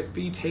Spirit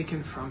be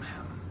taken from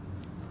him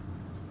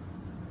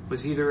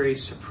was either a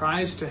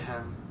surprise to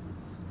him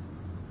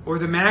or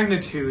the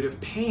magnitude of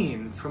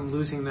pain from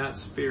losing that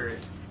Spirit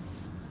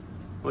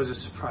was a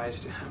surprise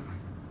to him.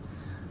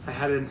 I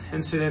had an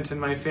incident in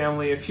my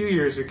family a few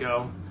years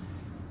ago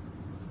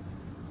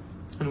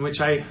in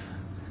which I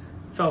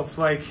felt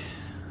like,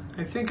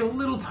 I think a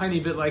little tiny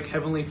bit like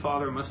Heavenly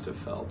Father must have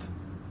felt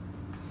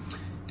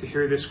to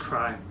hear this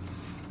cry.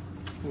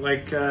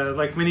 Like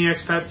many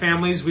expat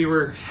families, we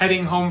were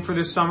heading home for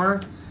the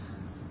summer,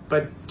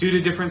 but due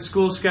to different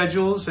school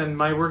schedules and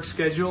my work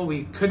schedule,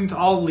 we couldn't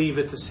all leave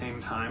at the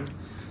same time.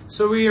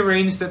 So we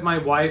arranged that my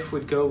wife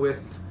would go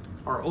with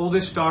our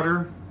oldest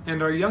daughter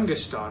and our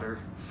youngest daughter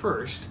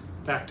first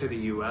back to the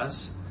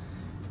U.S.,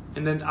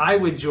 and then I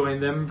would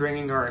join them,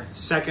 bringing our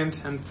second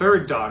and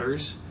third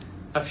daughters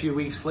a few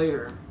weeks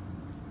later.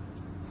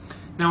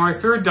 Now, our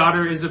third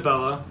daughter,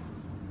 Isabella,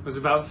 was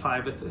about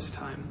 5 at this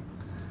time.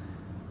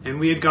 And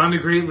we had gone to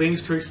great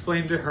lengths to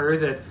explain to her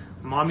that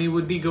Mommy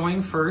would be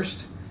going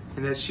first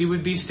and that she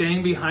would be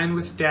staying behind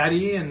with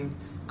Daddy, and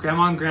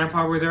Grandma and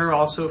Grandpa were there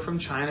also from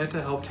China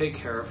to help take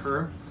care of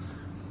her.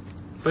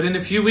 But in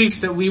a few weeks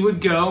that we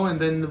would go,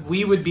 and then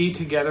we would be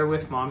together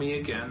with Mommy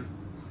again.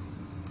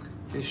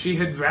 And she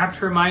had wrapped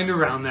her mind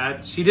around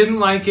that. She didn't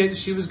like it.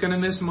 She was going to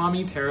miss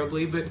Mommy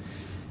terribly, but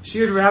she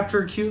had wrapped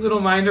her cute little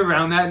mind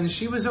around that, and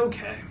she was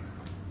okay.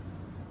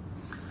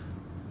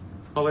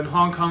 Well, in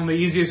Hong Kong, the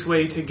easiest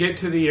way to get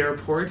to the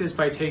airport is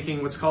by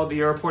taking what's called the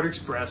Airport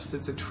Express.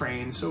 It's a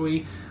train. So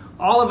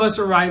all of us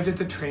arrived at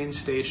the train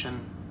station.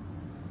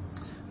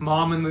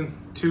 Mom and the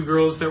 2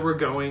 girls that were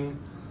going,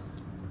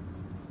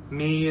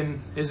 me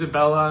and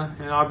Isabella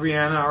and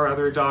Aubriana, our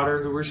other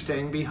daughter, who were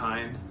staying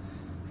behind,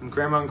 and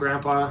Grandma and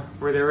Grandpa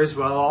were there as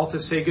well, all to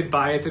say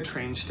goodbye at the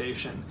train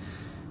station.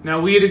 Now,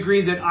 we had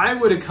agreed that I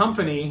would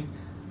accompany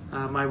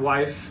my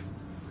wife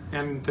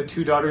and the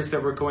 2 daughters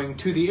that were going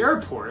to the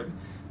airport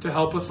to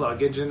help with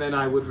luggage, and then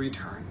I would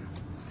return.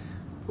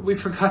 But we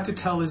forgot to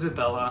tell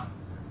Isabella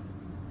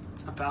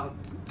about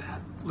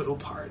that little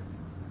part.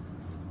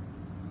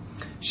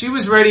 She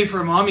was ready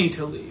for Mommy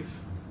to leave.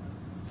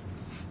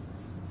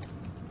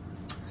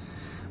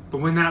 But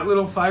when that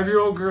little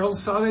 5-year-old girl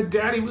saw that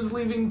Daddy was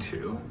leaving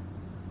too,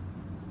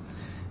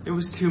 it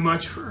was too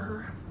much for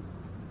her.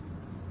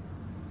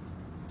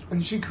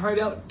 And she cried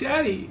out,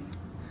 "Daddy,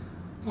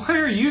 why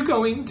are you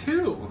going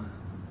too?"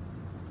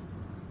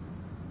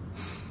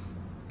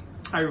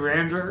 I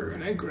ran to her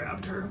and I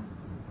grabbed her.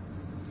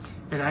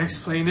 And I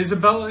explained,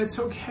 "Isabella, it's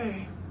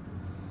okay.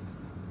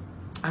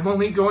 I'm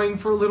only going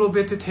for a little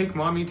bit to take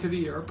Mommy to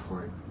the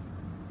airport."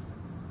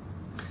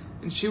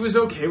 And she was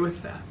okay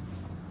with that.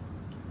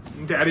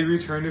 And Daddy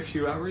returned a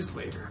few hours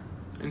later,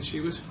 and she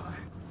was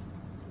fine.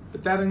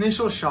 But that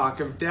initial shock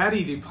of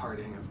Daddy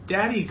departing, of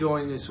Daddy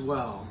going as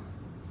well,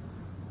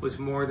 was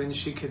more than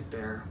she could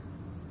bear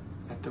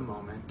at the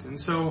moment. And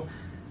so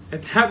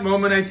at that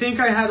moment, I think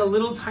I had a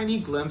little tiny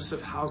glimpse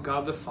of how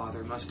God the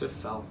Father must have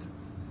felt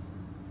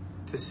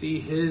to see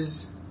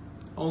his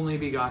only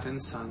begotten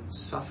Son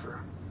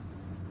suffer,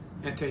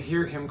 and to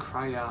hear him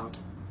cry out,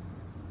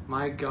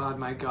 my God,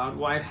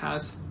 why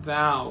hast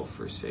thou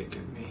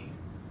forsaken me?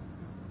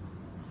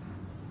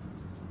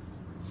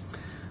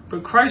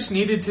 But Christ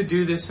needed to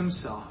do this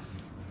himself.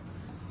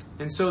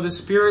 And so the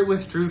Spirit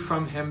withdrew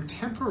from him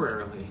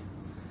temporarily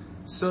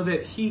so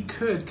that he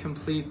could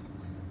complete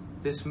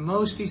this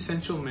most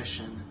essential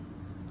mission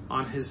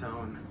on his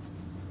own.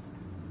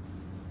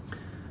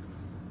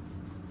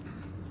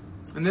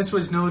 And this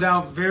was no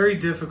doubt very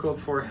difficult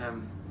for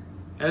him,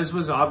 as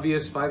was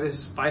obvious by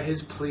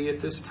his plea at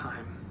this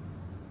time.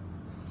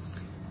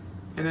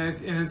 And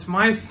it's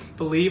my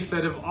belief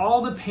that of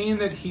all the pain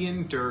that he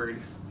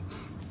endured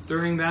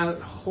during that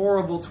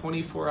horrible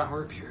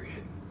 24-hour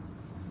period,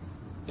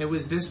 it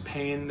was this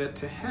pain that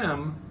to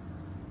him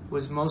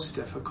was most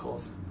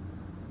difficult,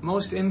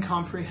 most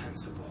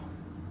incomprehensible.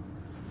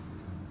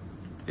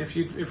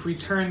 If we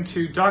turn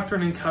to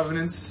Doctrine and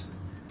Covenants,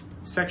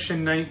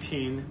 section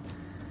 19,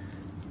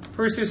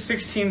 verses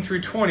 16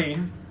 through 20,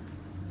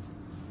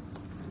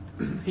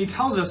 he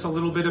tells us a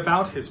little bit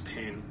about his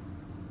pain.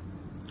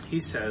 He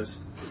says,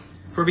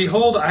 For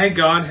behold, I,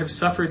 God, have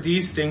suffered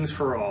these things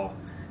for all,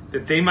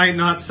 that they might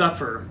not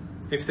suffer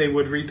if they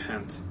would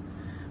repent.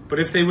 But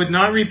if they would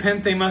not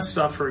repent, they must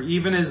suffer,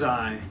 even as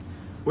I,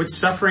 which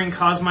suffering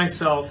caused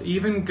myself,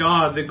 even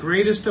God, the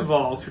greatest of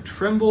all, to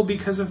tremble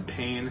because of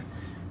pain,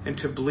 and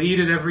to bleed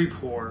at every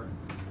pore,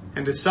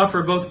 and to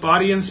suffer both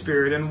body and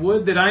spirit, and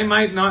would that I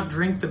might not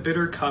drink the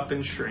bitter cup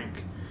and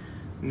shrink.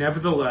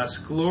 Nevertheless,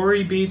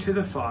 glory be to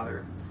the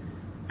Father,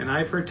 and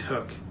I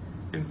partook,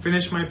 and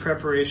finished my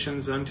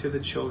preparations unto the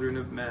children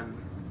of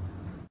men.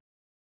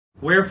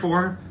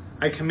 Wherefore,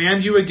 I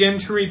command you again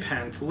to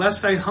repent,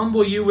 lest I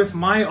humble you with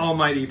my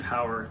almighty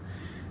power,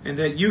 and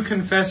that you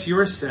confess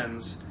your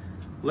sins,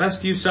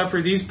 lest you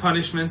suffer these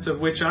punishments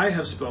of which I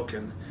have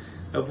spoken,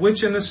 of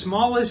which in the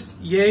smallest,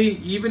 yea,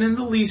 even in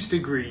the least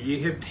degree,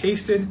 ye have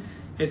tasted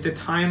at the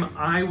time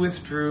I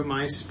withdrew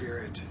my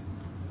Spirit.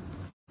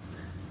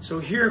 So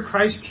here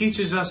Christ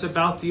teaches us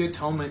about the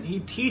atonement. He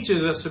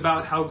teaches us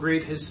about how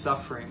great his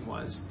suffering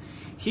was.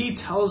 He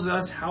tells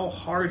us how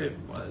hard it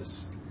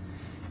was.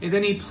 And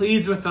then he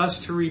pleads with us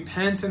to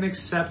repent and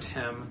accept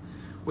him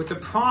with the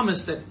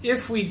promise that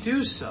if we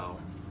do so,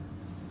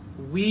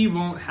 we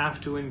won't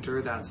have to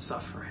endure that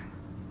suffering.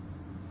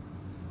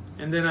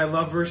 And then I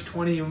love verse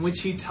 20 in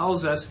which he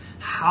tells us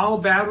how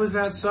bad was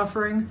that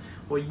suffering?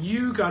 Well,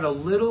 you got a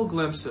little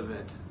glimpse of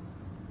it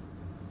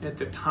at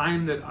the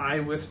time that I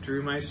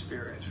withdrew my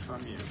Spirit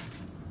from you.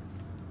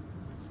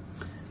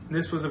 And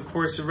this was, of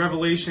course, a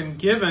revelation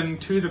given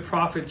to the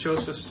prophet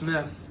Joseph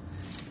Smith.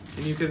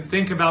 And you can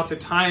think about the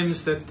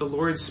times that the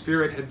Lord's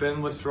Spirit had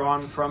been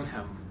withdrawn from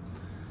him.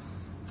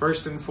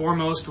 First and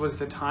foremost was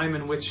the time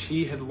in which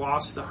he had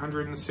lost the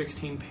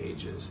 116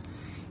 pages.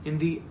 In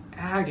the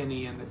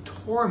agony and the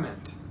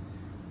torment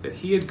that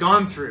he had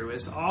gone through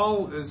as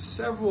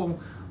several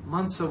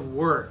months of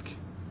work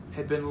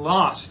had been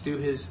lost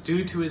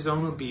due to his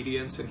own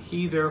obedience, and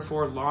he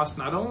therefore lost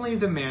not only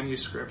the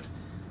manuscript,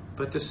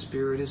 but the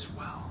Spirit as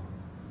well.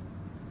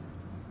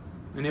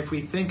 And if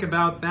we think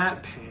about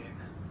that pain,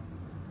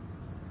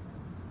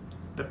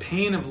 the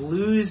pain of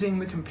losing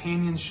the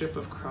companionship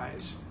of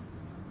Christ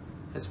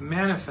as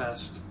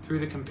manifest through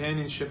the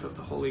companionship of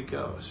the Holy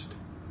Ghost,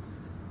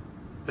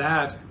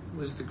 that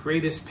was the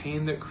greatest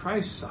pain that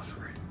Christ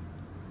suffered.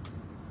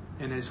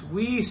 And as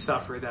we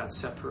suffer that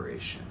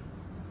separation,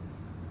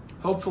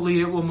 hopefully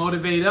it will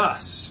motivate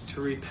us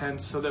to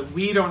repent so that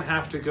we don't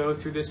have to go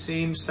through the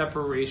same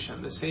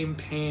separation, the same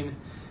pain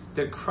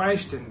that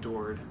Christ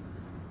endured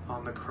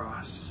on the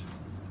cross.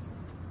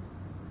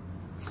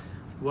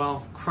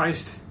 Well,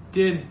 Christ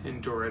did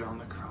endure it on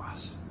the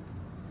cross.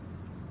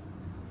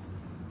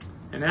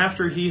 And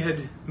after he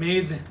had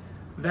made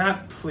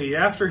that plea,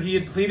 after he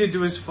had pleaded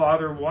to his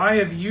Father, why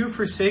have you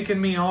forsaken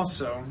me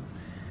also?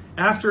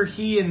 After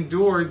he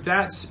endured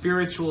that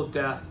spiritual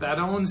death, that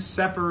own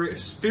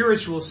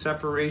spiritual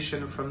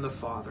separation from the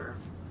Father.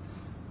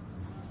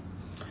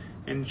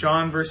 In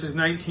John verses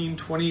 19,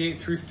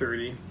 28 through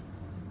 30,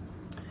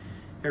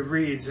 it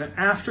reads, And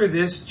after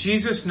this,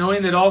 Jesus,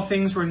 knowing that all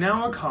things were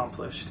now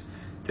accomplished,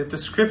 that the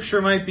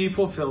scripture might be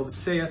fulfilled,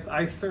 saith,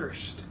 I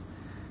thirst.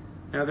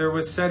 Now there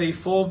was set a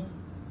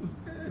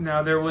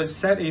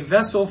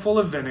vessel full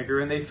of vinegar,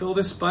 and they filled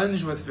a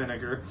sponge with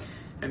vinegar,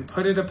 and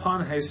put it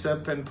upon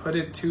hyssop, and put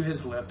it to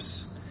his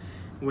lips.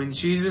 When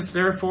Jesus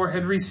therefore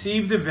had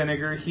received the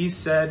vinegar, he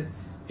said,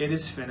 It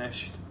is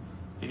finished.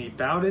 And he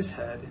bowed his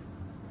head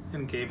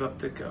and gave up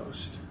the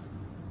ghost.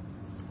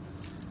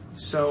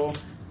 So,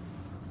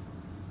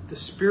 the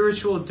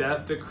spiritual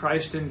death that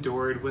Christ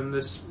endured when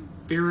the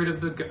Spirit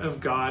of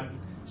God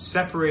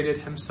separated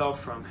himself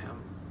from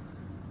him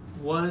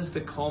was the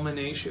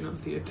culmination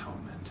of the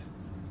atonement.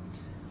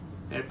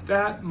 At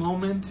that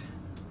moment,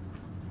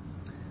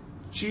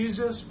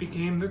 Jesus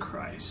became the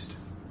Christ.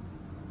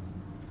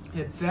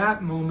 At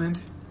that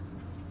moment,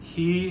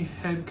 he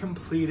had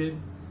completed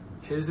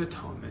his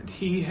atonement.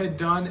 He had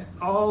done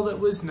all that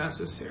was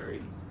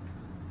necessary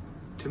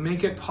to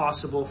make it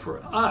possible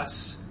for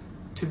us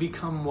to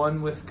become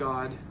one with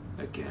God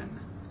again,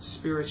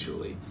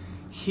 spiritually.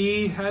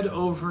 He had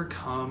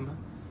overcome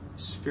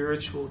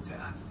spiritual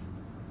death.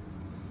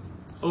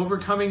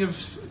 Overcoming of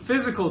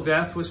physical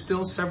death was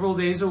still several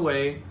days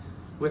away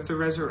with the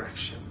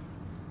resurrection.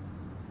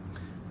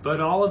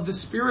 But all of the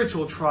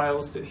spiritual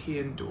trials that he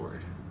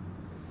endured,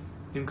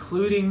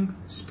 including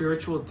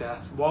spiritual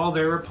death while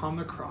there upon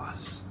the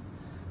cross,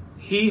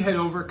 he had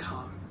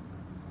overcome.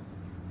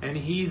 And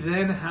he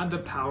then had the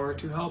power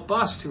to help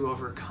us to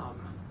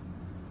overcome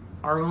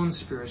our own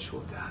spiritual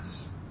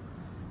deaths.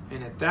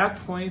 And at that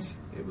point,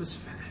 it was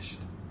finished.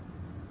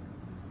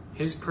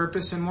 His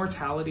purpose in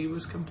mortality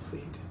was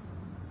complete.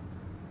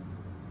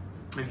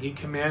 And he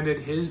commanded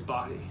his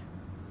body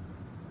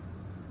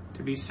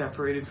to be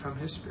separated from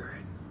his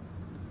spirit.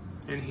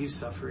 And he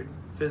suffered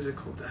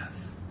physical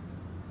death.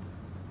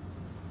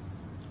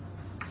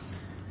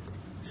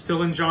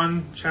 Still in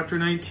John chapter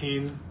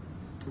 19,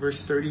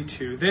 verse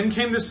 32. Then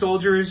came the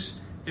soldiers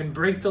and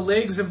brake the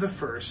legs of the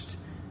first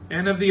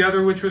and of the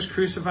other which was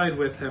crucified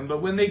with him.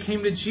 But when they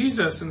came to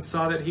Jesus and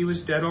saw that he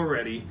was dead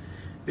already,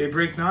 they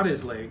brake not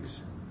his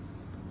legs.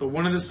 But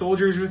one of the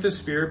soldiers with a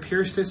spear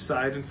pierced his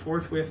side, and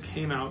forthwith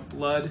came out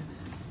blood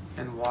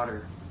and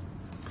water.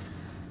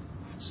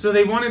 So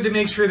they wanted to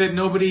make sure that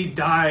nobody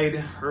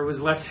died or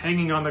was left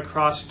hanging on the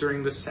cross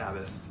during the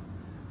Sabbath,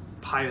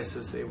 pious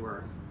as they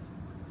were.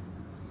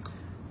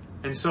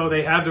 And so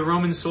they had the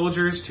Roman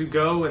soldiers to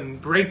go and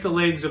break the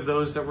legs of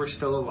those that were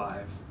still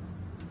alive.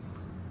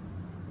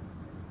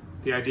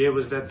 The idea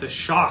was that the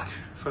shock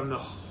from the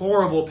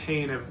horrible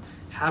pain of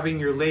having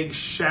your legs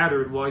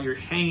shattered while you're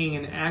hanging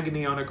in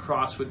agony on a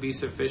cross would be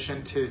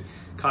sufficient to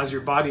cause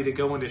your body to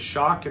go into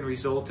shock and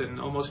result in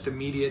almost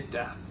immediate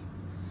death.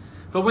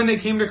 But when they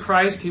came to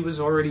Christ, he was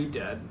already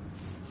dead.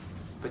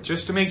 But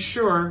just to make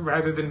sure,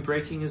 rather than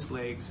breaking his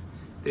legs,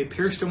 they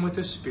pierced him with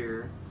a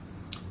spear,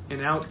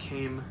 and out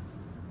came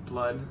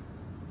blood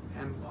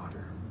and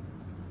water.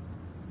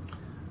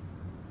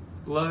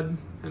 Blood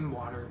and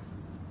water.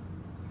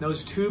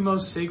 Those two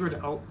most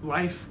sacred,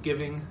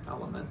 life-giving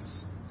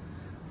elements,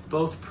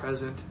 both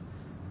present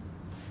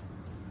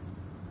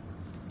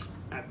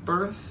at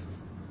birth,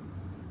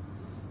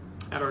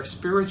 at our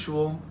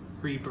spiritual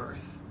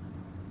rebirth,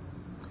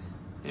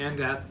 and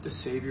at the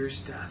Savior's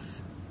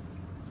death.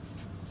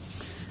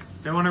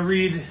 I want to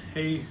read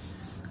a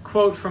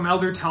quote from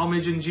Elder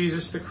Talmage in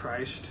Jesus the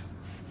Christ.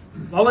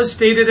 All as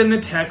stated in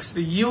the text,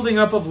 the yielding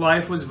up of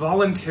life was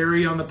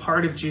voluntary on the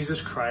part of Jesus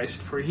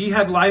Christ, for he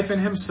had life in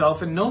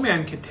himself, and no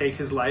man could take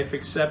his life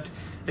except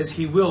as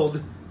he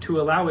willed to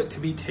allow it to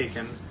be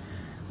taken.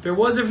 There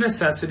was of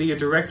necessity a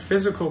direct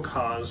physical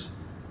cause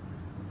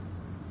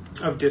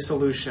of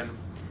dissolution.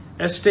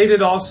 As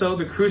stated also,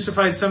 the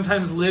crucified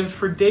sometimes lived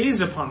for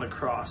days upon the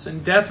cross,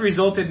 and death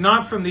resulted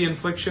not from the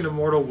infliction of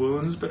mortal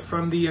wounds, but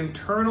from the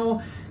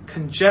internal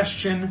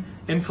congestion,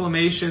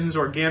 inflammations,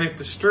 organic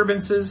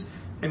disturbances,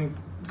 and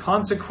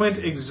consequent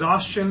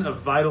exhaustion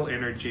of vital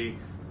energy.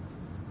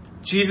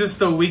 Jesus,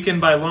 though weakened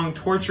by long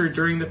torture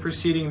during the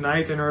preceding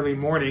night and early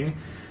morning,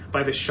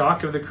 by the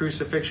shock of the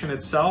crucifixion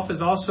itself,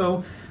 is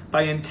also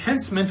by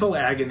intense mental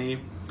agony,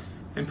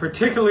 and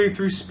particularly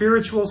through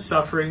spiritual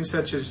suffering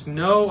such as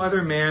no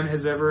other man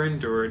has ever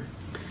endured,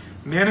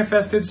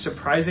 manifested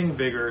surprising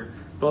vigor,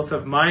 both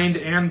of mind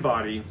and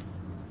body,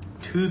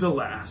 to the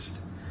last.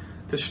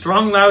 The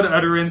strong, loud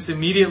utterance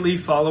immediately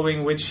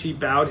following which he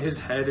bowed his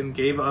head and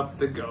gave up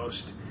the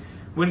ghost,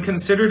 when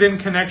considered in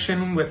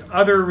connection with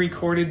other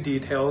recorded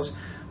details,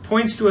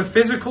 points to a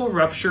physical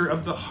rupture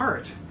of the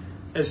heart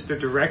as the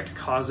direct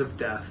cause of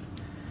death.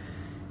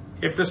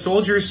 If the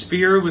soldier's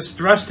spear was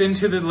thrust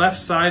into the left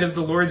side of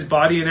the Lord's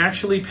body and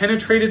actually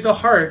penetrated the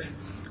heart,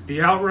 the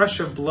outrush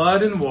of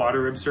blood and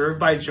water observed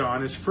by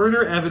John is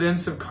further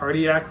evidence of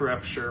cardiac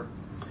rupture,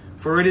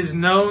 for it is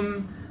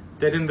known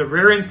that in the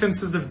rare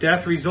instances of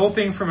death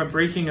resulting from a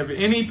breaking of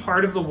any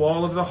part of the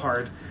wall of the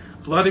heart,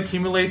 blood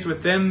accumulates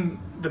within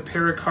the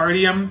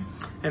pericardium,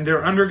 and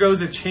there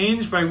undergoes a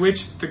change by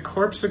which the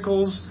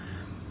corpuscles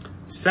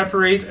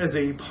separate as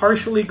a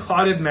partially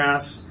clotted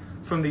mass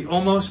from the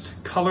almost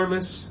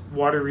colorless,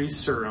 watery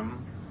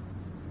serum.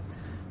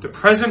 The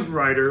present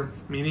writer,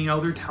 meaning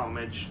Elder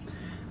Talmage,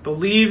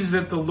 believes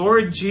that the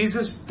Lord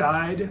Jesus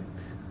died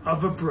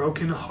of a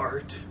broken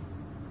heart.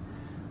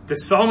 The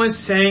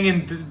psalmist sang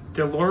in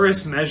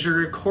dolorous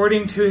measure,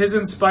 according to his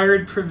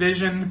inspired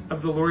prevision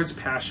of the Lord's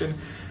passion,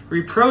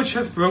 "Reproach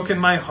hath broken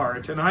my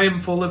heart, and I am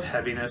full of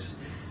heaviness.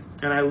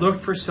 And I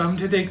looked for some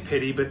to take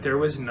pity, but there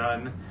was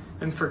none,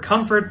 and for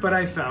comfort, but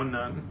I found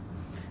none.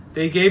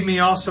 They gave me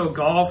also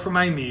gall for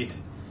my meat,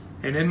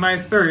 and in my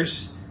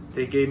thirst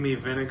they gave me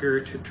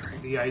vinegar to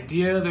drink." The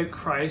idea that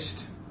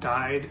Christ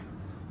died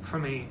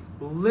from a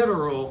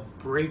literal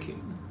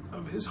breaking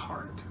of his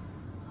heart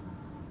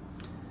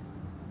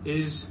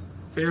is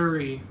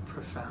very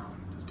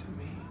profound to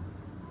me.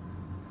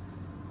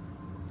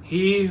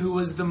 He who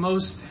was the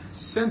most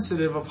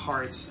sensitive of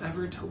hearts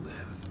ever to live,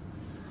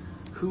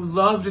 who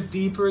loved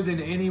deeper than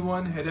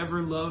anyone had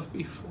ever loved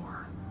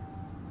before,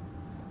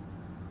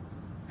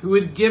 who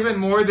had given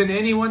more than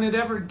anyone had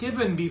ever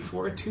given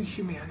before to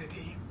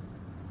humanity,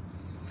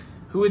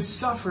 who had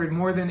suffered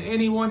more than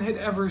anyone had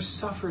ever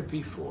suffered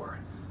before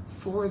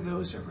for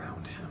those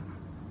around him.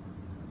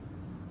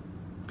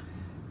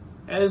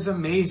 As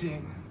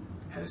amazing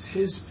as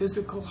his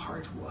physical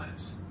heart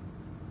was,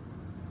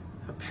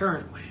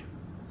 apparently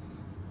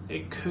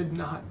it could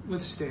not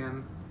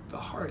withstand the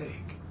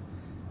heartache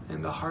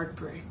and the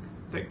heartbreak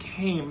that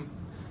came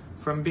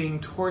from being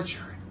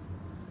tortured,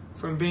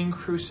 from being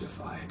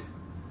crucified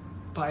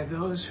by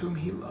those whom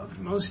he loved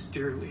most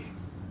dearly.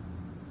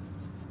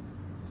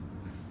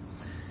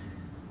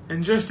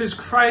 And just as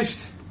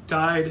Christ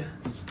died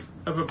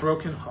of a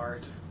broken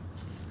heart,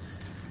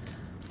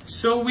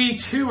 so we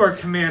too are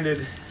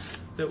commanded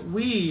that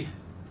we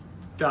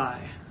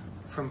die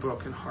from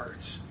broken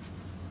hearts.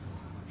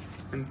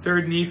 In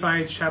 3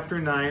 Nephi chapter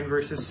 9,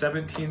 verses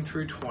 17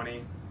 through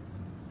 20,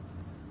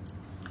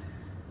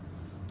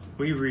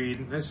 we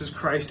read, this is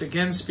Christ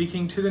again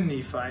speaking to the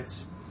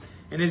Nephites,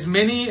 "And as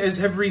many as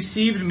have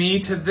received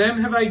me, to them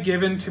have I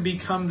given to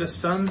become the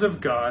sons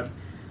of God,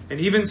 and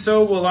even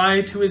so will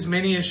I to as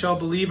many as shall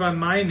believe on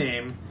my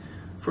name.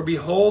 For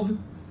behold,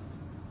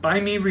 by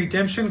me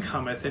redemption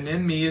cometh, and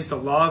in me is the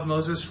law of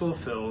Moses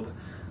fulfilled.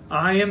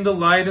 I am the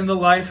light and the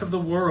life of the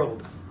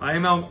world. I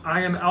am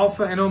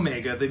Alpha and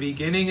Omega, the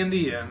beginning and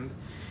the end.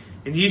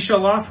 And ye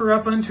shall offer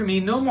up unto me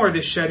no more the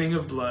shedding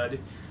of blood.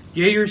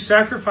 Yea, your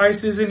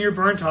sacrifices and your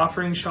burnt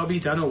offerings shall be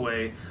done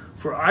away.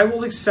 For I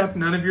will accept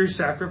none of your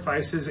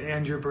sacrifices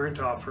and your burnt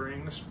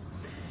offerings.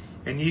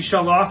 And ye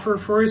shall offer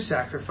for a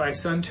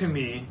sacrifice unto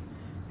me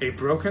a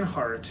broken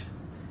heart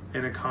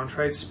and a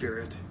contrite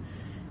spirit.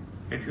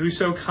 And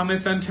whoso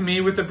cometh unto me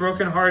with a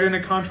broken heart and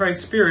a contrite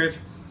spirit,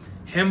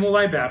 him will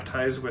I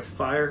baptize with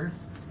fire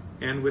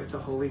and with the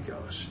Holy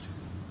Ghost."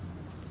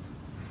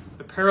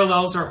 The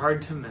parallels are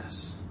hard to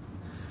miss.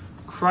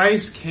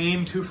 Christ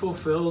came to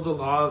fulfill the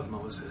law of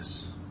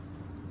Moses.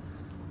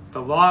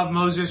 The law of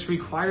Moses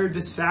required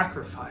the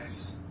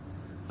sacrifice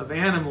of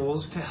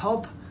animals to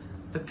help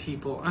the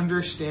people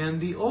understand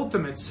the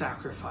ultimate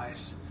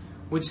sacrifice,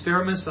 which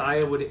their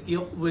Messiah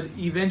would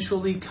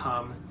eventually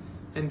come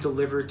and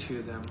deliver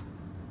to them.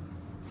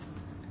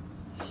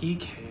 He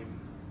came,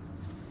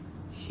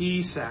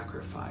 he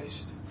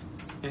sacrificed,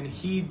 and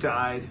he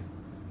died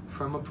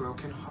from a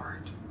broken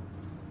heart.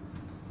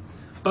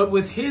 But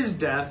with his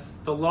death,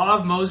 the law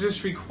of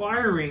Moses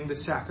requiring the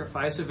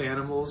sacrifice of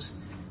animals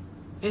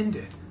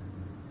ended.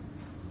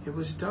 It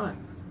was done.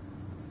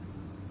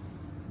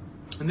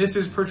 And this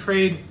is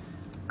portrayed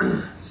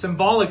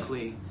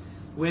symbolically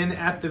when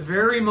at the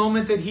very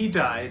moment that he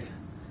died,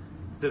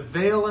 the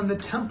veil in the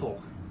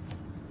temple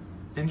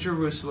in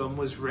Jerusalem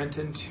was rent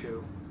in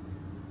two.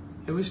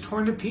 It was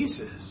torn to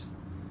pieces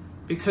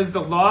because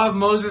the law of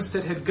Moses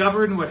that had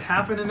governed what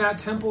happened in that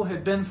temple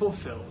had been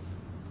fulfilled.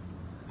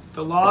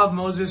 The law of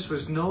Moses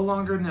was no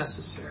longer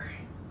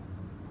necessary.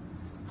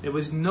 It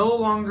was no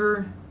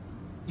longer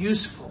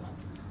useful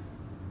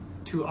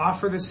to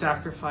offer the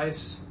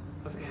sacrifice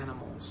of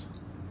animals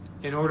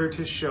in order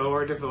to show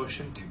our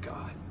devotion to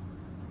God.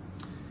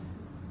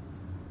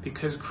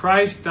 Because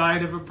Christ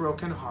died of a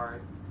broken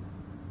heart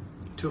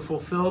to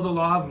fulfill the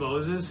law of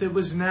Moses,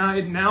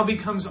 it now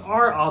becomes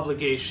our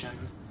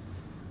obligation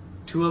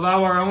to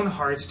allow our own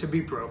hearts to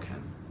be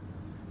broken,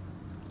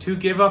 to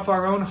give up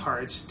our own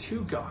hearts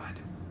to God,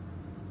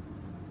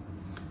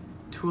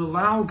 to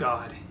allow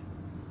God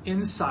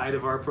inside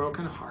of our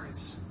broken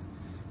hearts,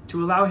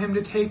 to allow him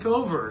to take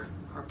over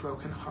our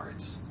broken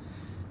hearts,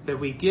 that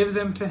we give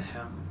them to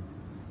him,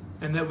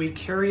 and that we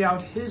carry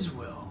out his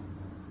will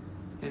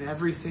in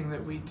everything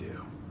that we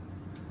do.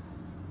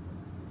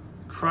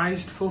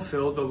 Christ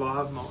fulfilled the law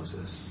of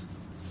Moses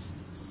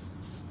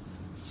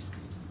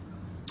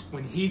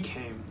when he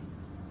came,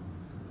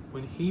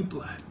 when he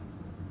bled,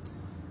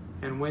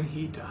 and when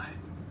he died.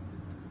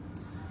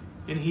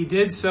 And he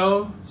did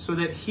so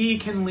that he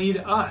can lead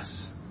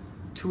us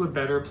to a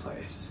better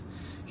place.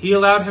 He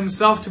allowed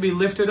himself to be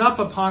lifted up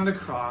upon the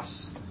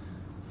cross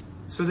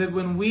so that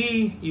when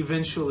we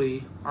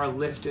eventually are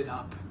lifted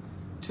up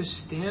to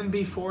stand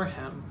before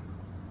him,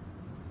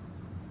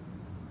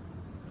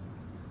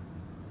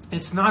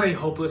 it's not a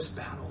hopeless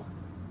battle.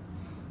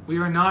 We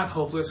are not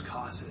hopeless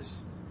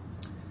causes.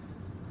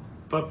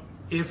 But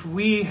if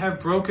we have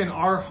broken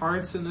our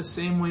hearts in the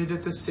same way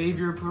that the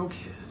Savior broke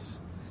his,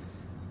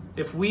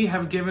 if we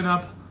have given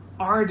up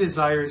our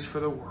desires for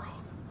the world,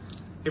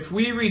 if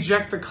we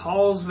reject the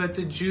calls that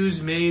the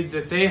Jews made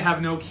that they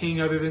have no king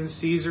other than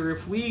Caesar,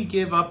 if we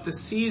give up the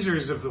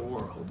Caesars of the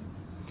world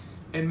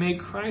and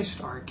make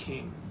Christ our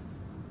king,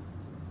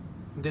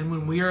 then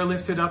when we are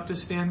lifted up to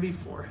stand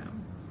before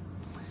him,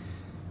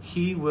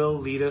 he will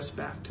lead us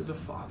back to the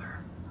Father.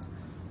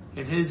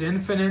 In his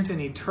infinite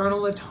and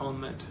eternal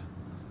atonement,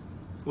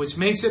 which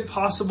makes it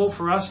possible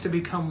for us to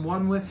become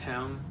one with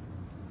him,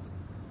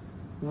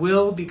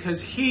 will,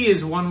 because he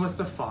is one with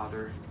the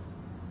Father,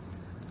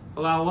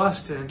 allow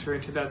us to enter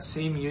into that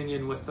same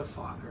union with the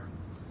Father,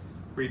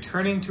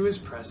 returning to his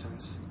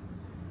presence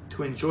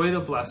to enjoy the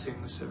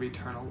blessings of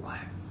eternal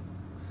life.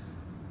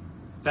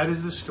 That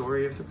is the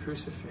story of the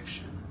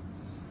crucifixion.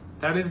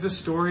 That is the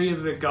story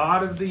of the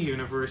God of the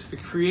universe, the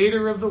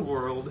creator of the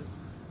world,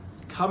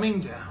 coming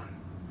down,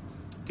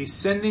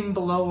 descending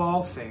below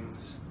all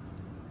things,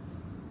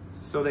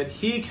 so that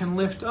he can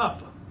lift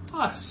up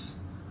us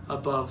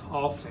above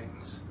all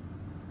things,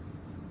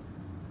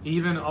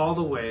 even all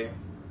the way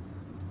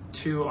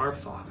to our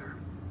Father.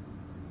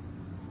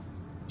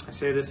 I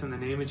say this in the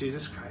name of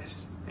Jesus Christ.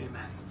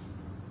 Amen.